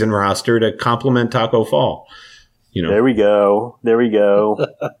preseason roster to complement Taco Fall. There we go.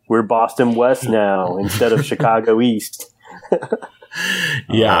 We're Boston West now instead of Chicago East.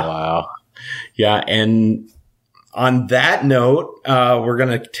 Yeah. Oh, wow. Yeah. And on that note, we're going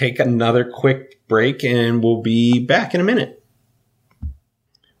to take another quick break and we'll be back in a minute.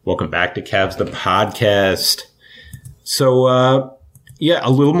 Welcome back to Cavs the Podcast. So, a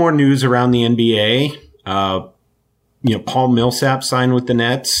little more news around the NBA. Paul Millsap signed with the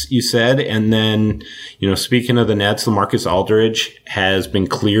Nets, you said. And then, speaking of the Nets, LaMarcus Aldridge has been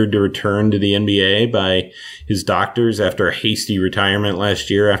cleared to return to the NBA by his doctors after a hasty retirement last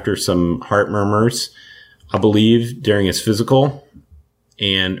year after some heart murmurs, I believe, during his physical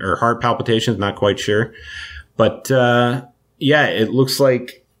or heart palpitations, not quite sure. But, it looks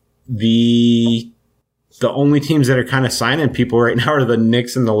like the only teams that are kind of signing people right now are the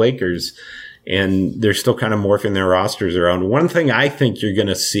Knicks and the Lakers. and they're still kind of morphing their rosters around. One thing I think you're going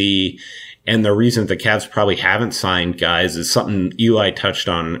to see, and the reason the Cavs probably haven't signed guys, is something Eli touched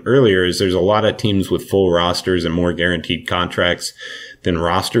on earlier, is there's a lot of teams with full rosters and more guaranteed contracts than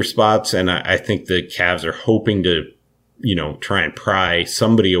roster spots. And I think the Cavs are hoping to, try and pry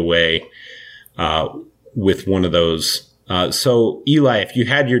somebody away with one of those. So Eli, if you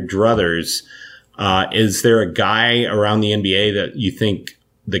had your druthers, is there a guy around the NBA that you think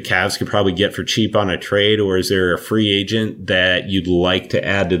the Cavs could probably get for cheap on a trade, or is there a free agent that you'd like to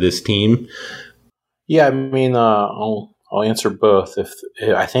add to this team? Yeah, I mean, I'll answer both.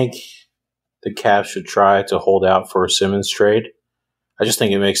 I think the Cavs should try to hold out for a Simmons trade. I just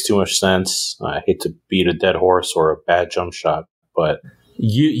think it makes too much sense. I hate to beat a dead horse or a bad jump shot, but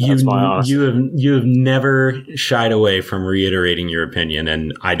you have never shied away from reiterating your opinion,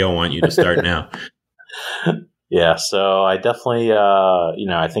 and I don't want you to start now. Yeah, so I definitely,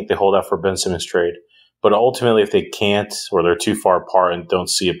 I think they hold out for a Ben Simmons trade. But ultimately, if they can't, or they're too far apart and don't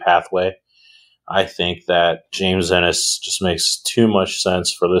see a pathway, I think that James Ennis just makes too much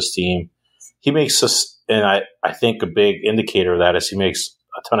sense for this team. He makes us, and I think a big indicator of that is he makes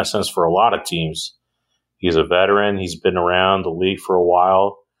a ton of sense for a lot of teams. He's a veteran. He's been around the league for a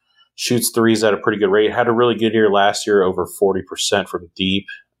while. Shoots threes at a pretty good rate. Had a really good year last year, over 40% from deep.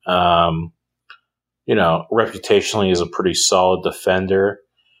 Reputationally is a pretty solid defender.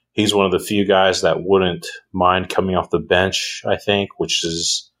 He's one of the few guys that wouldn't mind coming off the bench, I think, which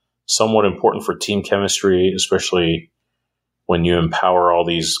is somewhat important for team chemistry, especially when you empower all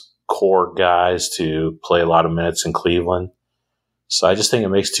these core guys to play a lot of minutes in Cleveland. So I just think it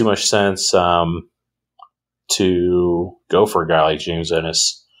makes too much sense to go for a guy like James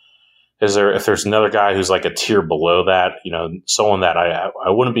Ennis. If there's another guy who's like a tier below that, someone that I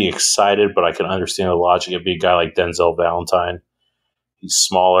wouldn't be excited, but I can understand the logic, it'd be a guy like Denzel Valentine. He's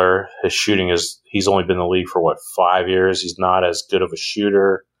smaller. His shooting he's only been in the league for 5 years. He's not as good of a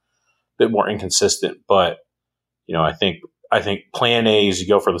shooter, a bit more inconsistent, but I think plan A is you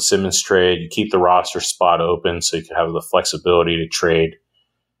go for the Simmons trade, you keep the roster spot open so you can have the flexibility to trade.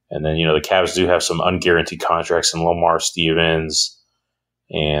 And then, the Cavs do have some unguaranteed contracts in Lamar Stevens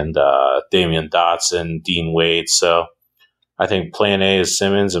and Damian Dotson, Dean Wade. So I think plan A is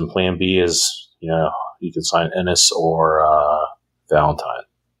Simmons and plan B is, you can sign Ennis or Valentine.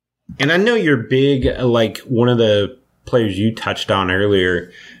 And I know you're big, like one of the players you touched on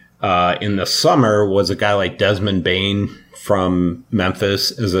earlier in the summer was a guy like Desmond Bane from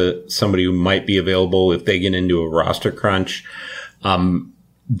Memphis as somebody who might be available if they get into a roster crunch.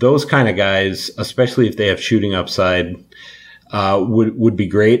 Those kind of guys, especially if they have shooting upside, would be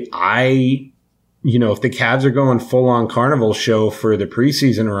great. If the Cavs are going full on carnival show for the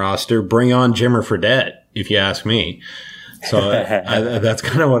preseason roster, bring on Jimmer Fredette, if you ask me. So that's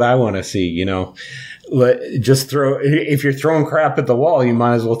kind of what I want to see, Just if you're throwing crap at the wall, you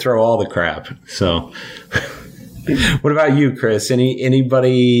might as well throw all the crap. So what about you, Chris?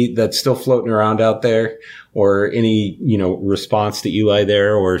 Anybody that's still floating around out there, or any, response to Eli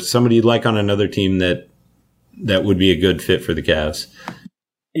there, or somebody you'd like on another team that would be a good fit for the Cavs?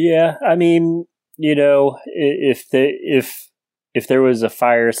 Yeah, I mean, if there was a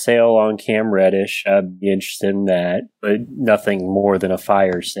fire sale on Cam Reddish, I'd be interested in that, but nothing more than a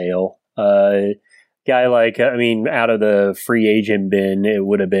fire sale. Guy out of the free agent bin, it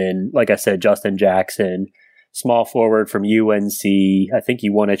would have been, like I said, Justin Jackson, small forward from UNC. I think he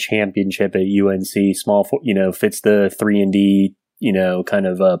won a championship at UNC. Fits the 3-and-D, kind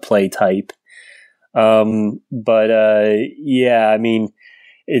of play type. I'm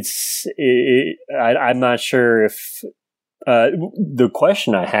not sure if the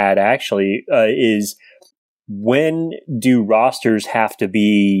question I had actually is, when do rosters have to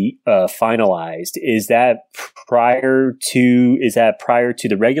be finalized? Is that prior to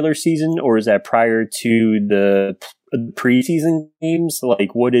the regular season, or is that prior to the preseason games?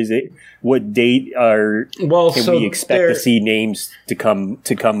 Like, what is it? What date can we expect to see names to come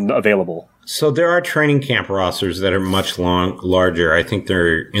available? So there are training camp rosters that are much larger. I think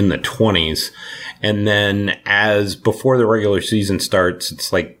they're in the 20s. And then before the regular season starts, it's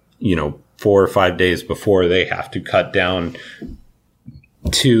 4 or 5 days before, they have to cut down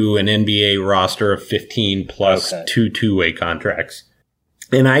to an NBA roster of 15 plus 2 two-way contracts.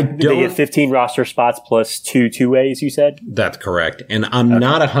 And they get 15 roster spots plus 2 two-ways, you said? That's correct. And I'm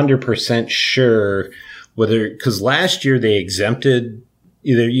not 100% sure because last year they exempted,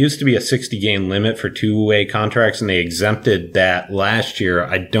 there used to be a 60-game limit for two-way contracts, and they exempted that last year.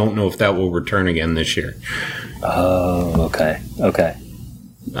 I don't know if that will return again this year. Oh, okay.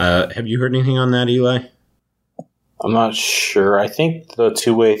 Have you heard anything on that, Eli? I'm not sure. I think the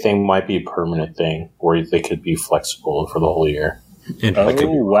two-way thing might be a permanent thing where they could be flexible for the whole year.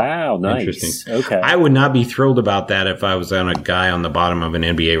 Oh, wow. Nice. Interesting. Okay. I would not be thrilled about that if I was on a guy on the bottom of an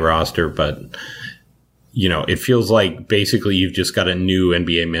NBA roster, but, you know, it feels like basically you've just got a new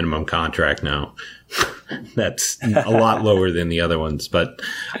NBA minimum contract now. That's a lot lower than the other ones, but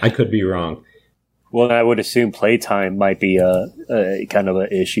I could be wrong. Well, I would assume playtime might be a kind of an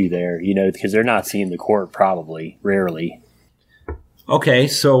issue there, you know, because they're not seeing the court probably, rarely. Okay,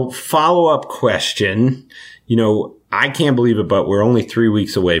 so follow-up question. You know, I can't believe it, but we're only 3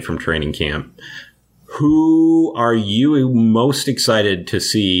 weeks away from training camp. Who are you most excited to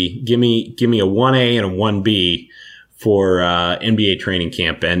see? Give me a 1A and a 1B for NBA training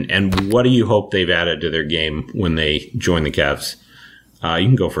camp, and what do you hope they've added to their game when they join the Cavs? You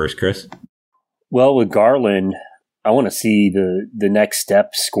can go first, Chris. Well, with Garland, I want to see the next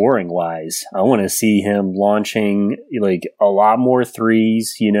step scoring wise. I want to see him launching like a lot more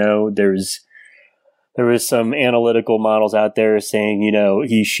threes. You know, there was some analytical models out there saying, you know,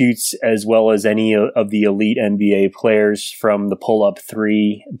 he shoots as well as any of the elite NBA players from the pull-up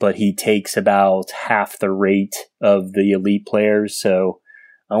three, but he takes about half the rate of the elite players. So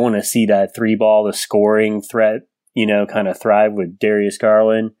I want to see that three ball, the scoring threat, you know, kind of thrive with Darius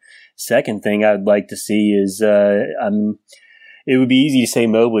Garland. Second thing I'd like to see is it would be easy to say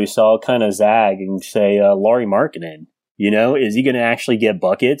Mobley, so I'll kind of zag and say Lauri Markkanen. You know, is he going to actually get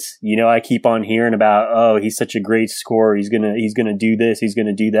buckets? You know, I keep on hearing about, oh, he's such a great scorer. He's gonna do this. He's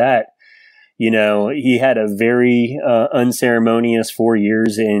gonna do that. You know, he had a very unceremonious 4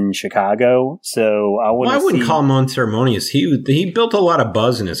 years in Chicago. So I wouldn't call him unceremonious. He built a lot of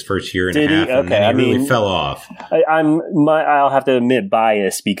buzz in his first year and a half, and then he really fell off. I'll have to admit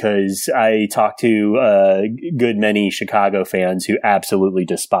bias because I talked to a good many Chicago fans who absolutely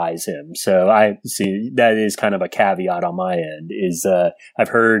despise him. So I see that is kind of a caveat on my end. Is I've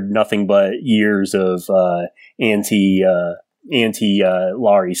heard nothing but years of anti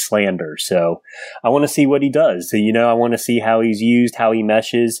Lauri slander. So I want to see what he does. So, you know, I want to see how he's used, how he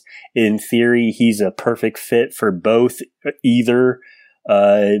meshes. In theory, he's a perfect fit for both either,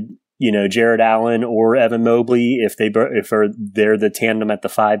 you know, Jared Allen or Evan Mobley if they're the tandem at the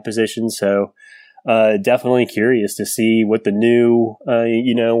 5 position. So definitely curious to see what the new,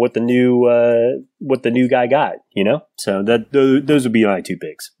 what the new guy got, you know? So those would be my 2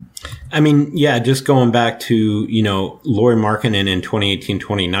 picks. I mean, yeah, just going back to, you know, Lauri Markkanen in 2018,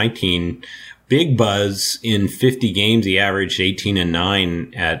 2019, big buzz in 50 games. He averaged 18 and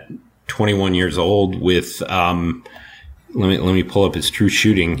 9 at 21 years old with, let me pull up his true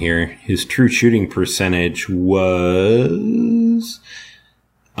shooting here. His true shooting percentage was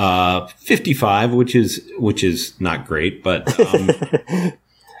 55, which is not great, but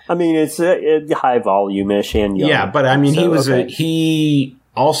I mean it's a high volume-ish and young. Yeah, but I mean he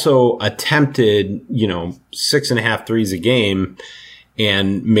also attempted, you know, 6.5 threes a game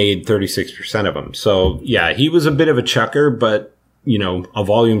and made 36% of them. So yeah, he was a bit of a chucker, but you know, a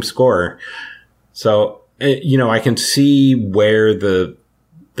volume scorer. So you know, I can see where the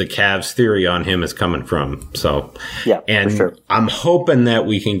Cavs theory on him is coming from. So, yeah, and for sure. I'm hoping that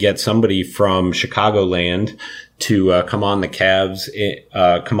we can get somebody from Chicagoland to come on the Cavs,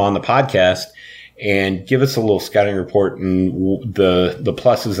 come on the podcast and give us a little scouting report and the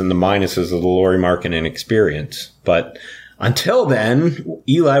pluses and the minuses of the Lauri Markkanen experience. But until then,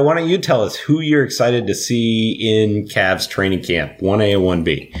 Eli, why don't you tell us who you're excited to see in Cavs training camp, 1A and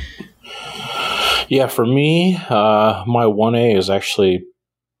 1B? Yeah, for me, my 1A is actually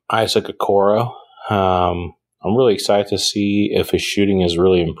Isaac Okoro. I'm really excited to see if his shooting has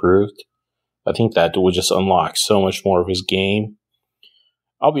really improved. I think that would just unlock so much more of his game.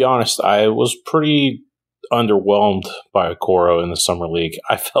 I'll be honest, I was pretty underwhelmed by Okoro in the Summer League.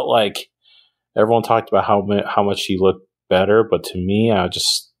 I felt like everyone talked about how much he looked better, but to me,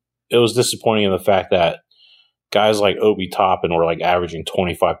 it was disappointing in the fact that guys like Obi Toppin were like averaging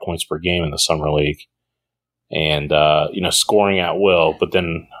 25 points per game in the Summer League and, you know, scoring at will, but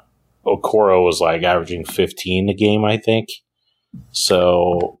then Okoro was like averaging 15 a game, I think.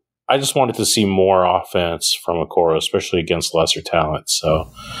 So I just wanted to see more offense from Okoro, especially against lesser talent.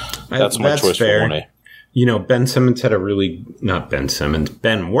 So that's my choice fair. For 1A. You know, Ben Worth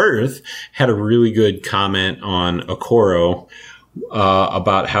had a really good comment on Okoro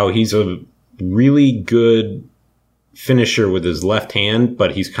about how he's a really good finisher with his left hand,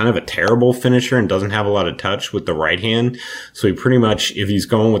 but he's kind of a terrible finisher and doesn't have a lot of touch with the right hand. So he pretty much, if he's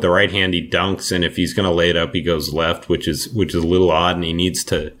going with the right hand, he dunks, and if he's going to lay it up, he goes left, which is a little odd, and he needs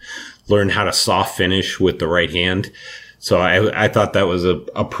to learn how to soft finish with the right hand. So I thought that was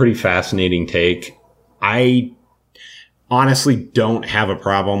a pretty fascinating take. I honestly don't have a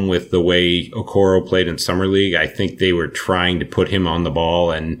problem with the way Okoro played in Summer League. I think they were trying to put him on the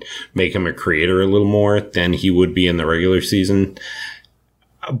ball and make him a creator a little more than he would be in the regular season.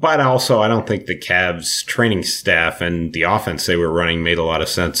 But also, I don't think the Cavs training staff and the offense they were running made a lot of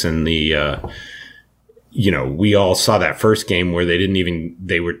sense in the, we all saw that first game where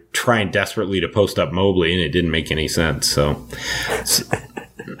they were trying desperately to post up Mobley and it didn't make any sense. So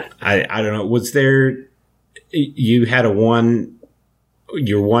I don't know. Was there, you had your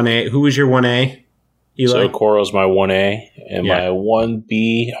 1A, who was your 1A? Eli? So Okoro's my 1A and my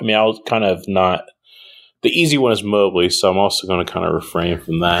 1B. I mean, I was kind of not, the easy one is Mobley, so I'm also going to kind of refrain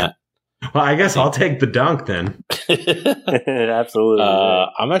from that. Well, I guess I'll take the dunk then. Absolutely.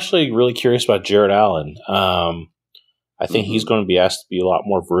 I'm actually really curious about Jarrett Allen. I think he's going to be asked to be a lot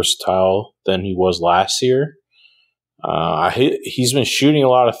more versatile than he was last year. He's been shooting a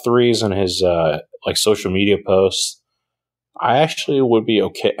lot of threes in his social media posts. I actually would be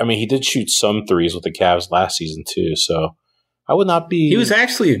okay. I mean, he did shoot some threes with the Cavs last season too, so I would not be. He was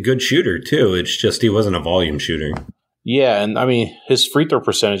actually a good shooter too. It's just he wasn't a volume shooter. Yeah, and I mean his free throw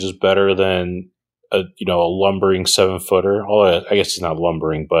percentage is better than a lumbering 7-footer. Although I guess he's not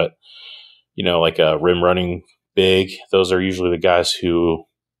lumbering, but like a rim running big. Those are usually the guys who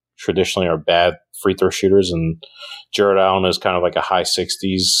traditionally are bad free throw shooters, and Jarrett Allen is kind of like a high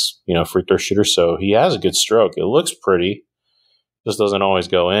 60s, free throw shooter. So he has a good stroke. It looks pretty, just doesn't always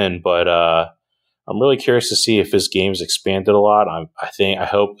go in. But I'm really curious to see if his game's expanded a lot. I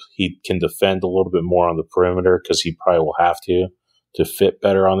hope he can defend a little bit more on the perimeter because he probably will have to fit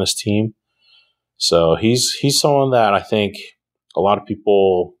better on this team. So he's someone that I think a lot of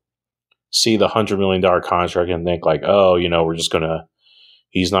people see the $100 million contract and think like, oh, he's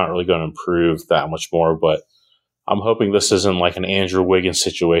not really going to improve that much more. But I'm hoping this isn't like an Andrew Wiggins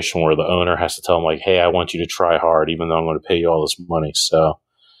situation where the owner has to tell him like, hey, I want you to try hard, even though I'm going to pay you all this money. So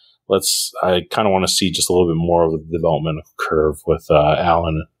I kind of want to see just a little bit more of the development curve with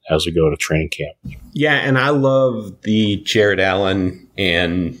Allen as we go to training camp. Yeah, and I love the Jarrett Allen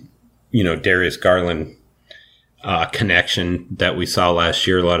and, Darius Garland connection that we saw last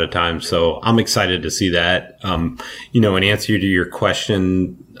year a lot of times. So I'm excited to see that. In answer to your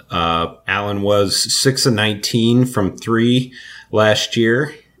question, Allen was 6 of 19 from 3 last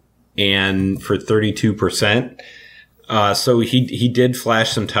year and for 32%. So he did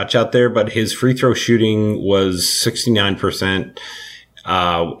flash some touch out there, but his free throw shooting was 69%.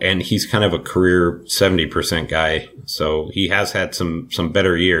 And he's kind of a career 70% guy. So he has had some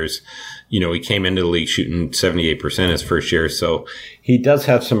better years. He came into the league shooting 78% his first year. So he does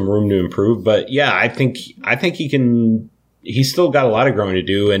have some room to improve, but yeah, I think he's still got a lot of growing to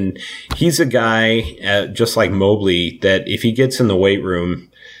do. And he's a guy, just like Mobley, that if he gets in the weight room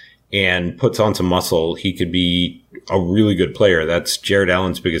and puts on some muscle, he could be a really good player. That's Jarrett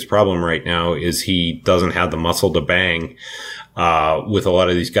Allen's biggest problem right now is he doesn't have the muscle to bang. With a lot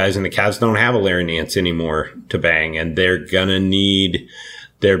of these guys, and the Cavs don't have a Larry Nance anymore to bang, and they're gonna need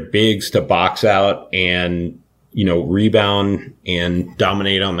their bigs to box out and, rebound and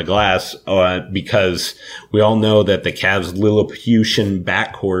dominate on the glass, because we all know that the Cavs Lilliputian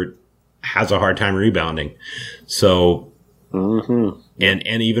backcourt has a hard time rebounding. So, and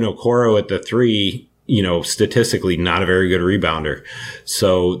even Okoro at the 3, statistically not a very good rebounder.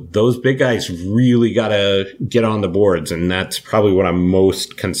 So those big guys really got to get on the boards. And that's probably what I'm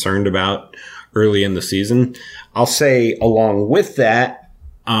most concerned about early in the season. I'll say along with that,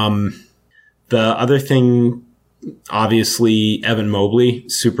 the other thing, obviously Evan Mobley,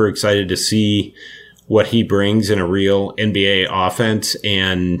 super excited to see what he brings in a real NBA offense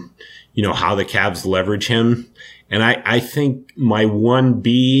and, how the Cavs leverage him. And I think my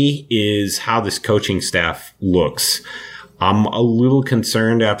 1B is how this coaching staff looks. I'm a little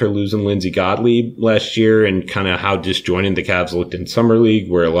concerned after losing Lindsey Gottlieb last year and kind of how disjointed the Cavs looked in Summer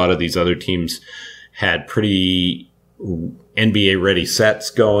League, where a lot of these other teams had pretty NBA-ready sets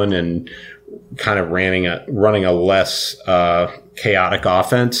going and kind of running a less chaotic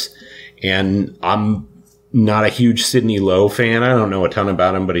offense. And I'm not a huge Sidney Lowe fan. I don't know a ton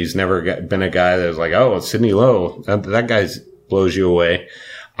about him, but he's never been a guy that was like, oh, it's Sidney Lowe. That guy blows you away.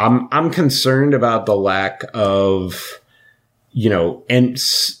 I'm concerned about the lack of, and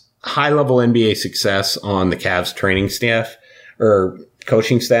high-level NBA success on the Cavs training staff or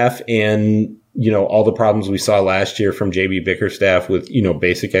coaching staff, and all the problems we saw last year from JB Bickerstaff with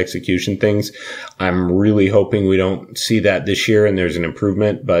basic execution things. I'm really hoping we don't see that this year and there's an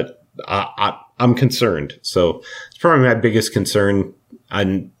improvement, but I'm concerned. So it's probably my biggest concern.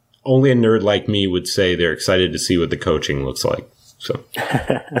 Only a nerd like me would say they're excited to see what the coaching looks like. So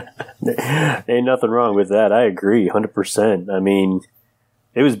ain't nothing wrong with that. I agree 100%. I mean,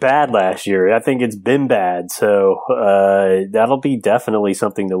 it was bad last year. I think it's been bad. So that'll be definitely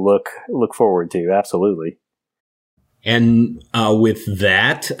something to look forward to. Absolutely. And with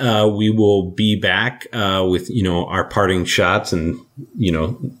that, we will be back with, our parting shots and,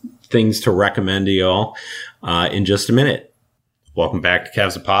 things to recommend to y'all in just a minute. Welcome back to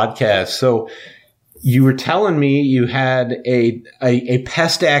Cavs the Podcast. So you were telling me you had a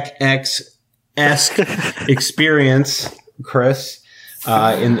Pestac X-esque experience, Chris,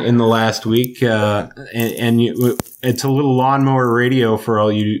 in the last week, it's a little lawnmower radio for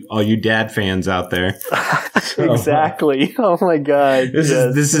all you dad fans out there. So, exactly. Oh my God. This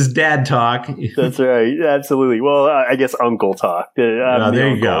is dad talk. That's right. Absolutely. Well, I guess uncle talk.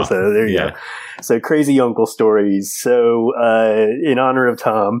 There you go. So there you go. So crazy uncle stories. So in honor of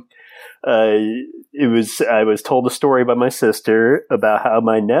Tom, I was told a story by my sister about how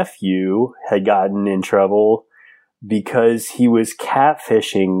my nephew had gotten in trouble because he was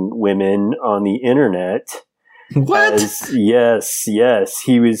catfishing women on the internet. What? Yes.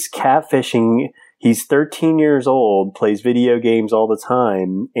 He was catfishing. He's 13 years old, plays video games all the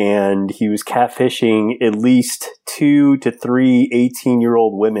time, and he was catfishing at least 2 to 3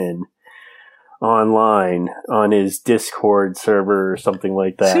 18-year-old women online on his Discord server or something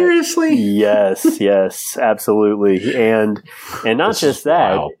like that. Seriously? Yes, absolutely. And not just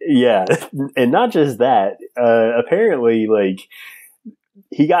that. Wild. Yeah. And not just that. Apparently, like,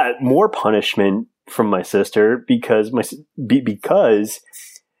 he got more punishment from my sister because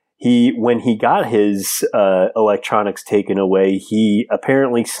when he got his electronics taken away, he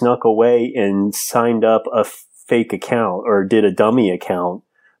apparently snuck away and signed up a fake account or did a dummy account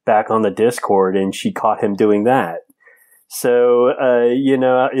back on the Discord, and she caught him doing that. So,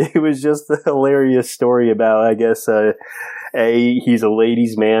 it was just a hilarious story about, I guess, A, he's a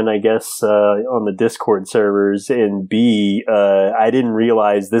ladies' man, I guess, on the Discord servers, and B, I didn't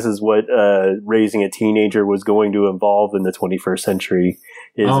realize this is what raising a teenager was going to involve in the 21st century.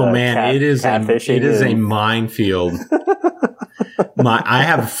 It is a minefield. I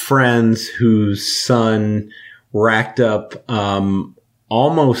have friends whose son racked up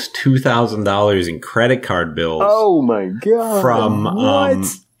almost $2,000 in credit card bills. Oh my God. From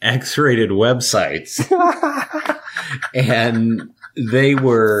X-rated websites. And they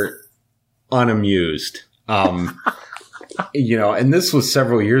were unamused. And this was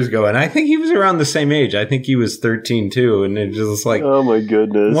several years ago, and I think he was around the same age. I think he was 13 too, and it just like, oh my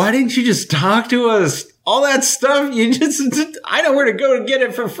goodness. Why didn't you just talk to us? All that stuff, I know where to go to get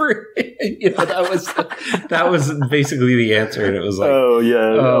it for free. That was basically the answer, and it was like, oh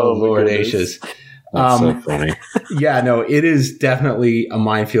Lord Ashes. That's so funny. Yeah, no, it is definitely a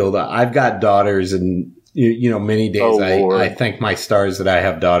minefield. I've got daughters, and many days I thank my stars that I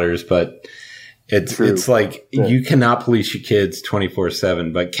have daughters, but it's like you cannot police your kids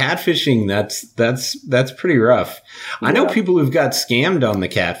 24/7. But catfishing, that's pretty rough. Yeah. I know people who've got scammed on the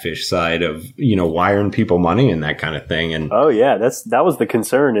catfish side of wiring people money and that kind of thing. And that was the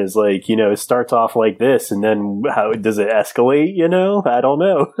concern. Is like it starts off like this, and then how does it escalate? I don't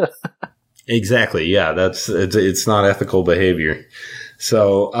know. Exactly. Yeah, it's not ethical behavior.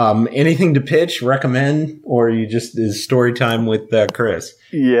 So, anything to pitch, recommend, or is story time with Chris?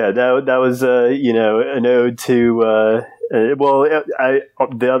 Yeah, that was an ode to.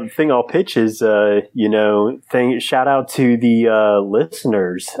 The other thing I'll pitch is shout out to the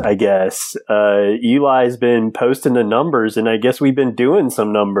listeners. I guess Eli's been posting the numbers, and I guess we've been doing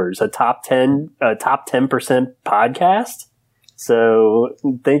some numbers. A top 10% podcast. So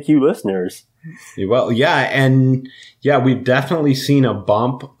thank you, listeners. Well, we've definitely seen a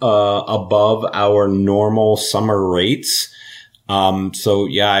bump above our normal summer rates.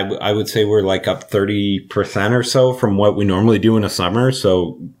 I would say we're like up 30% or so from what we normally do in a summer.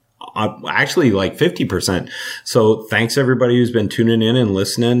 So actually like 50%. So thanks everybody who's been tuning in and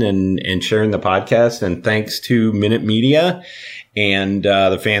listening and sharing the podcast. And thanks to Minute Media and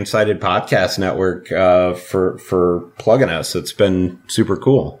the Fansided Podcast Network for plugging us. It's been super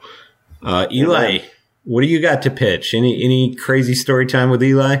cool. Eli, what do you got to pitch? Any crazy story time with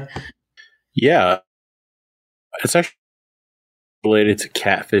Eli? Yeah. It's actually related to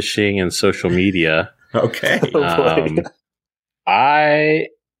catfishing and social media. Okay. My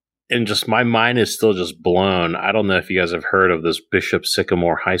mind is still just blown. I don't know if you guys have heard of this Bishop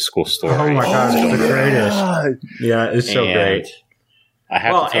Sycamore High School story. Oh my God, it's the greatest. Yeah, it's so great. I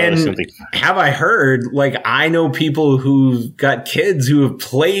have to tell you something. Have I heard, I know people who've got kids who have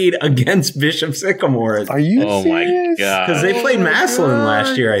played against Bishop Sycamore. Are you serious? My God. Because they played Massillon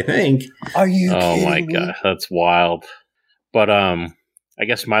last year, I think. Are you kidding my me? God, that's wild. But I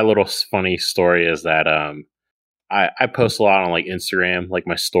guess my little funny story is that I post a lot on like Instagram, like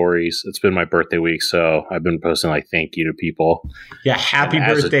my stories. It's been my birthday week, so I've been posting like thank you to people. Yeah, happy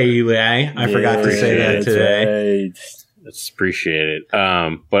birthday, Eli. I forgot to say that today. Right. It's appreciated.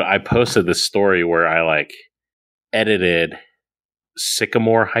 But I posted this story where I like edited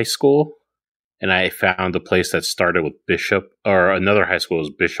Sycamore High School, and I found a place that started with Bishop, or another high school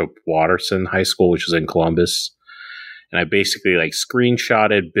was Bishop Watterson High School, which is in Columbus. And I basically like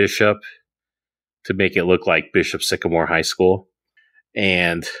screenshotted Bishop to make it look like Bishop Sycamore High School.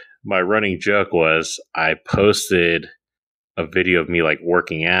 And my running joke was I posted a video of me like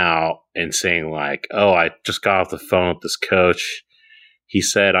working out and saying like, oh, I just got off the phone with this coach. He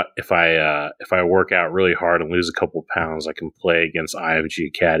said if I work out really hard and lose a couple of pounds, I can play against IMG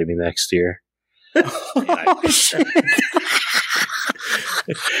Academy next year. And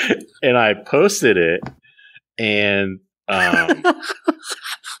I posted it, and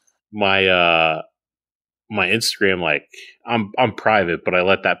my Instagram, like I'm private, but I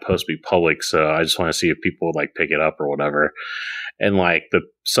let that post be public, so I just want to see if people would like pick it up or whatever. And like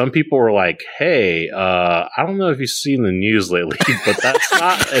some people were like, "Hey, I don't know if you've seen the news lately, but that's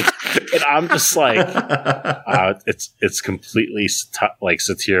not." And I'm just like, it's completely like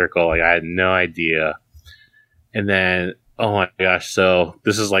satirical. Like I had no idea. And then, oh my gosh, so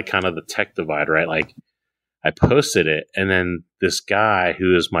this is like kind of the tech divide, right? Like I posted it, and then this guy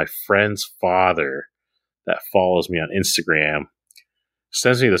who is my friend's father that follows me on Instagram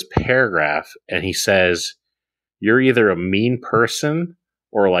sends me this paragraph, and he says, "You're either a mean person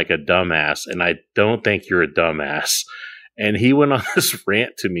or like a dumbass, and I don't think you're a dumbass." And he went on this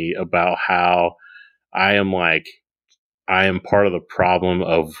rant to me about how I am part of the problem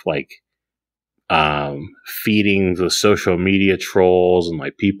of like feeding the social media trolls, and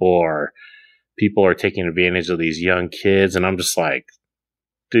like people are taking advantage of these young kids. And I'm just like,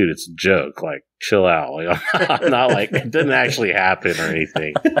 dude, it's a joke. Like, chill out. Like, I'm not like, it didn't actually happen or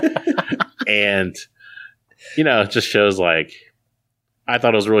anything. And, you know, it just shows like, I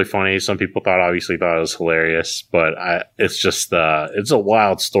thought it was really funny. Some people obviously thought it was hilarious, but it's just, it's a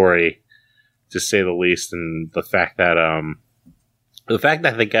wild story to say the least. And the fact that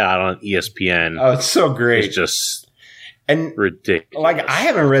they got on ESPN. Oh, it's so great. Is just and ridiculous. Like, I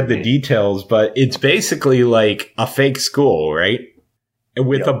haven't read the details, but it's basically like a fake school, right?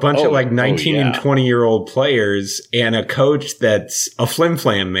 With a bunch of like 19 and 20-year-old players and a coach that's a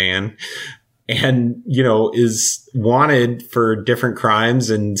flim-flam man and, you know, is wanted for different crimes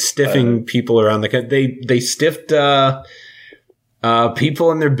and stiffing people around the country. They stiffed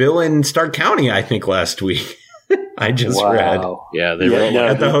people in their bill in Stark County, I think, last week. I just read. Yeah, they wrote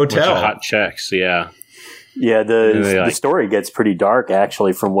at the hotel. Hot checks, yeah. Yeah, the story gets pretty dark,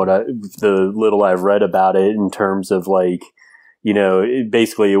 actually, from what the little I've read about it, in terms of like, you know,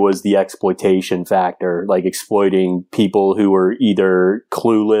 basically it was the exploitation factor, like exploiting people who were either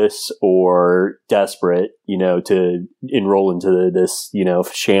clueless or desperate, you know, to enroll into this, you know,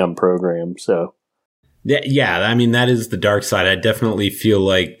 sham program. So. Yeah, I mean, that is the dark side. I definitely feel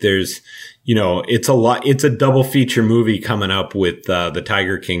like there's, you know, it's a double feature movie coming up with the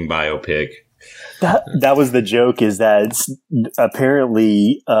Tiger King biopic. That was the joke, is that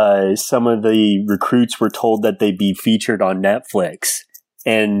apparently some of the recruits were told that they'd be featured on Netflix.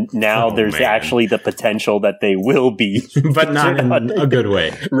 And now there's actually the potential that they will be. But not in a good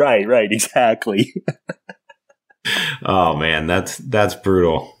way. Right, exactly. Oh, man, that's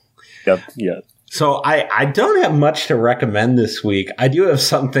brutal. Yep, yeah. So I don't have much to recommend this week. I do have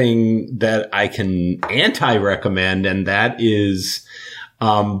something that I can anti-recommend, and that is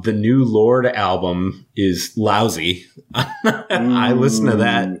the new Lorde album is lousy. I listened to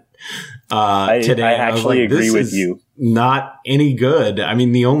that today. I actually agree with you. Not any good. I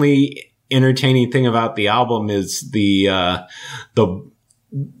mean, the only entertaining thing about the album is the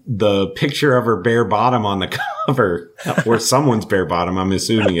picture of her bare bottom on the cover, or someone's bare bottom. I'm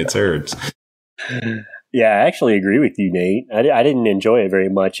assuming it's hers. Yeah, I actually agree with you, Nate. I didn't enjoy it very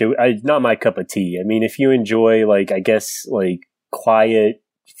much. It's not my cup of tea. I mean, if you enjoy, like, I guess, like, quiet,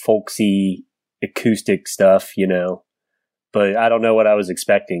 folksy, acoustic stuff, you know, but I don't know what I was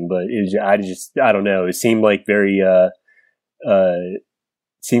expecting, but I don't know. It seemed like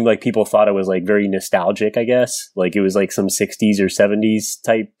seemed like people thought it was, like, very nostalgic, I guess. Like, it was, like, some 60s or 70s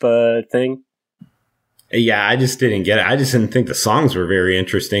type thing. Yeah, I just didn't get it. I just didn't think the songs were very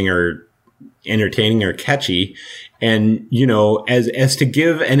interesting or entertaining or catchy. And, you know, as to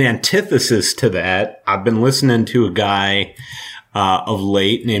give an antithesis to that, I've been listening to a guy of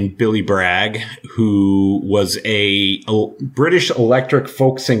late named Billy Bragg, who was a British electric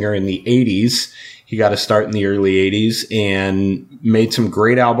folk singer in the 80s. He got a start in the early 80s and made some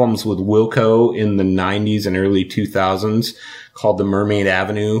great albums with Wilco in the 90s and early 2000s called the Mermaid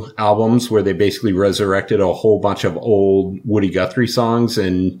Avenue albums, where they basically resurrected a whole bunch of old Woody Guthrie songs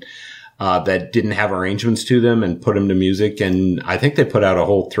and that didn't have arrangements to them and put them to music. And I think they put out a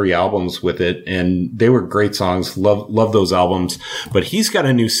whole 3 albums with it, and they were great songs. Love those albums. But he's got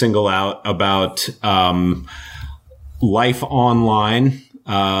a new single out about Life Online.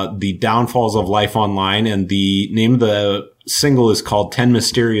 The downfalls of life online, and the name of the single is called 10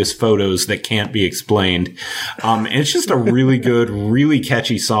 Mysterious Photos That Can't Be Explained. And it's just a really good, really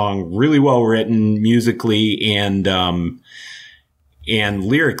catchy song, really well written musically and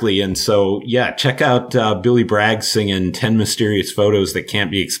lyrically. And so, yeah, check out Billy Bragg singing 10 Mysterious Photos That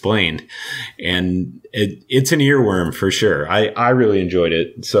Can't Be Explained. And it's an earworm for sure. I really enjoyed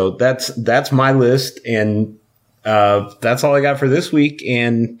it. So that's my list, and that's all I got for this week.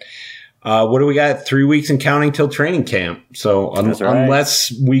 And what do we got? 3 weeks and counting till training camp. So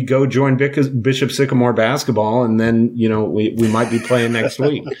unless we go join Bishop Sycamore basketball, and then we might be playing next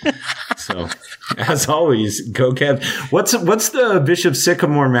week. So as always, go Cavs. What's the Bishop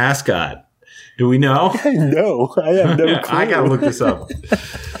Sycamore mascot? Do we know? No, I have no clue. I gotta look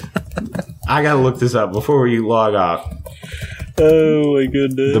this up before we log off. Oh my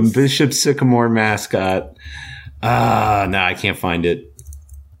goodness! The Bishop Sycamore mascot. No, I can't find it.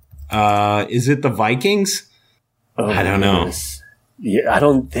 Is it the Vikings? Oh, I don't know. Yeah,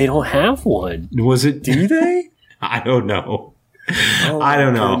 they don't have one. Was it? Do they? I don't know. Oh, I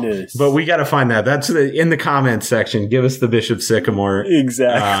don't know. Goodness. But we got to find that. That's in the comments section. Give us the Bishop Sycamore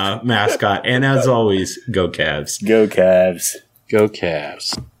mascot. And as always, go Cavs. Go Cavs. Go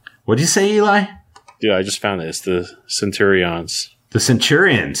Cavs. What'd you say, Eli? Dude, I just found it. It's the Centurions. The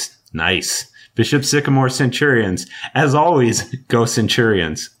Centurions. Nice. Bishop Sycamore Centurions. As always, go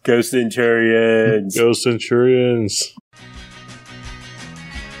Centurions. Go Centurions. Go Centurions.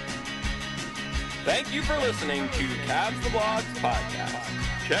 Thank you for listening to Cavs the Blogs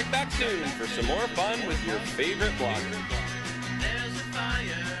podcast. Check back soon for some more fun with your favorite bloggers.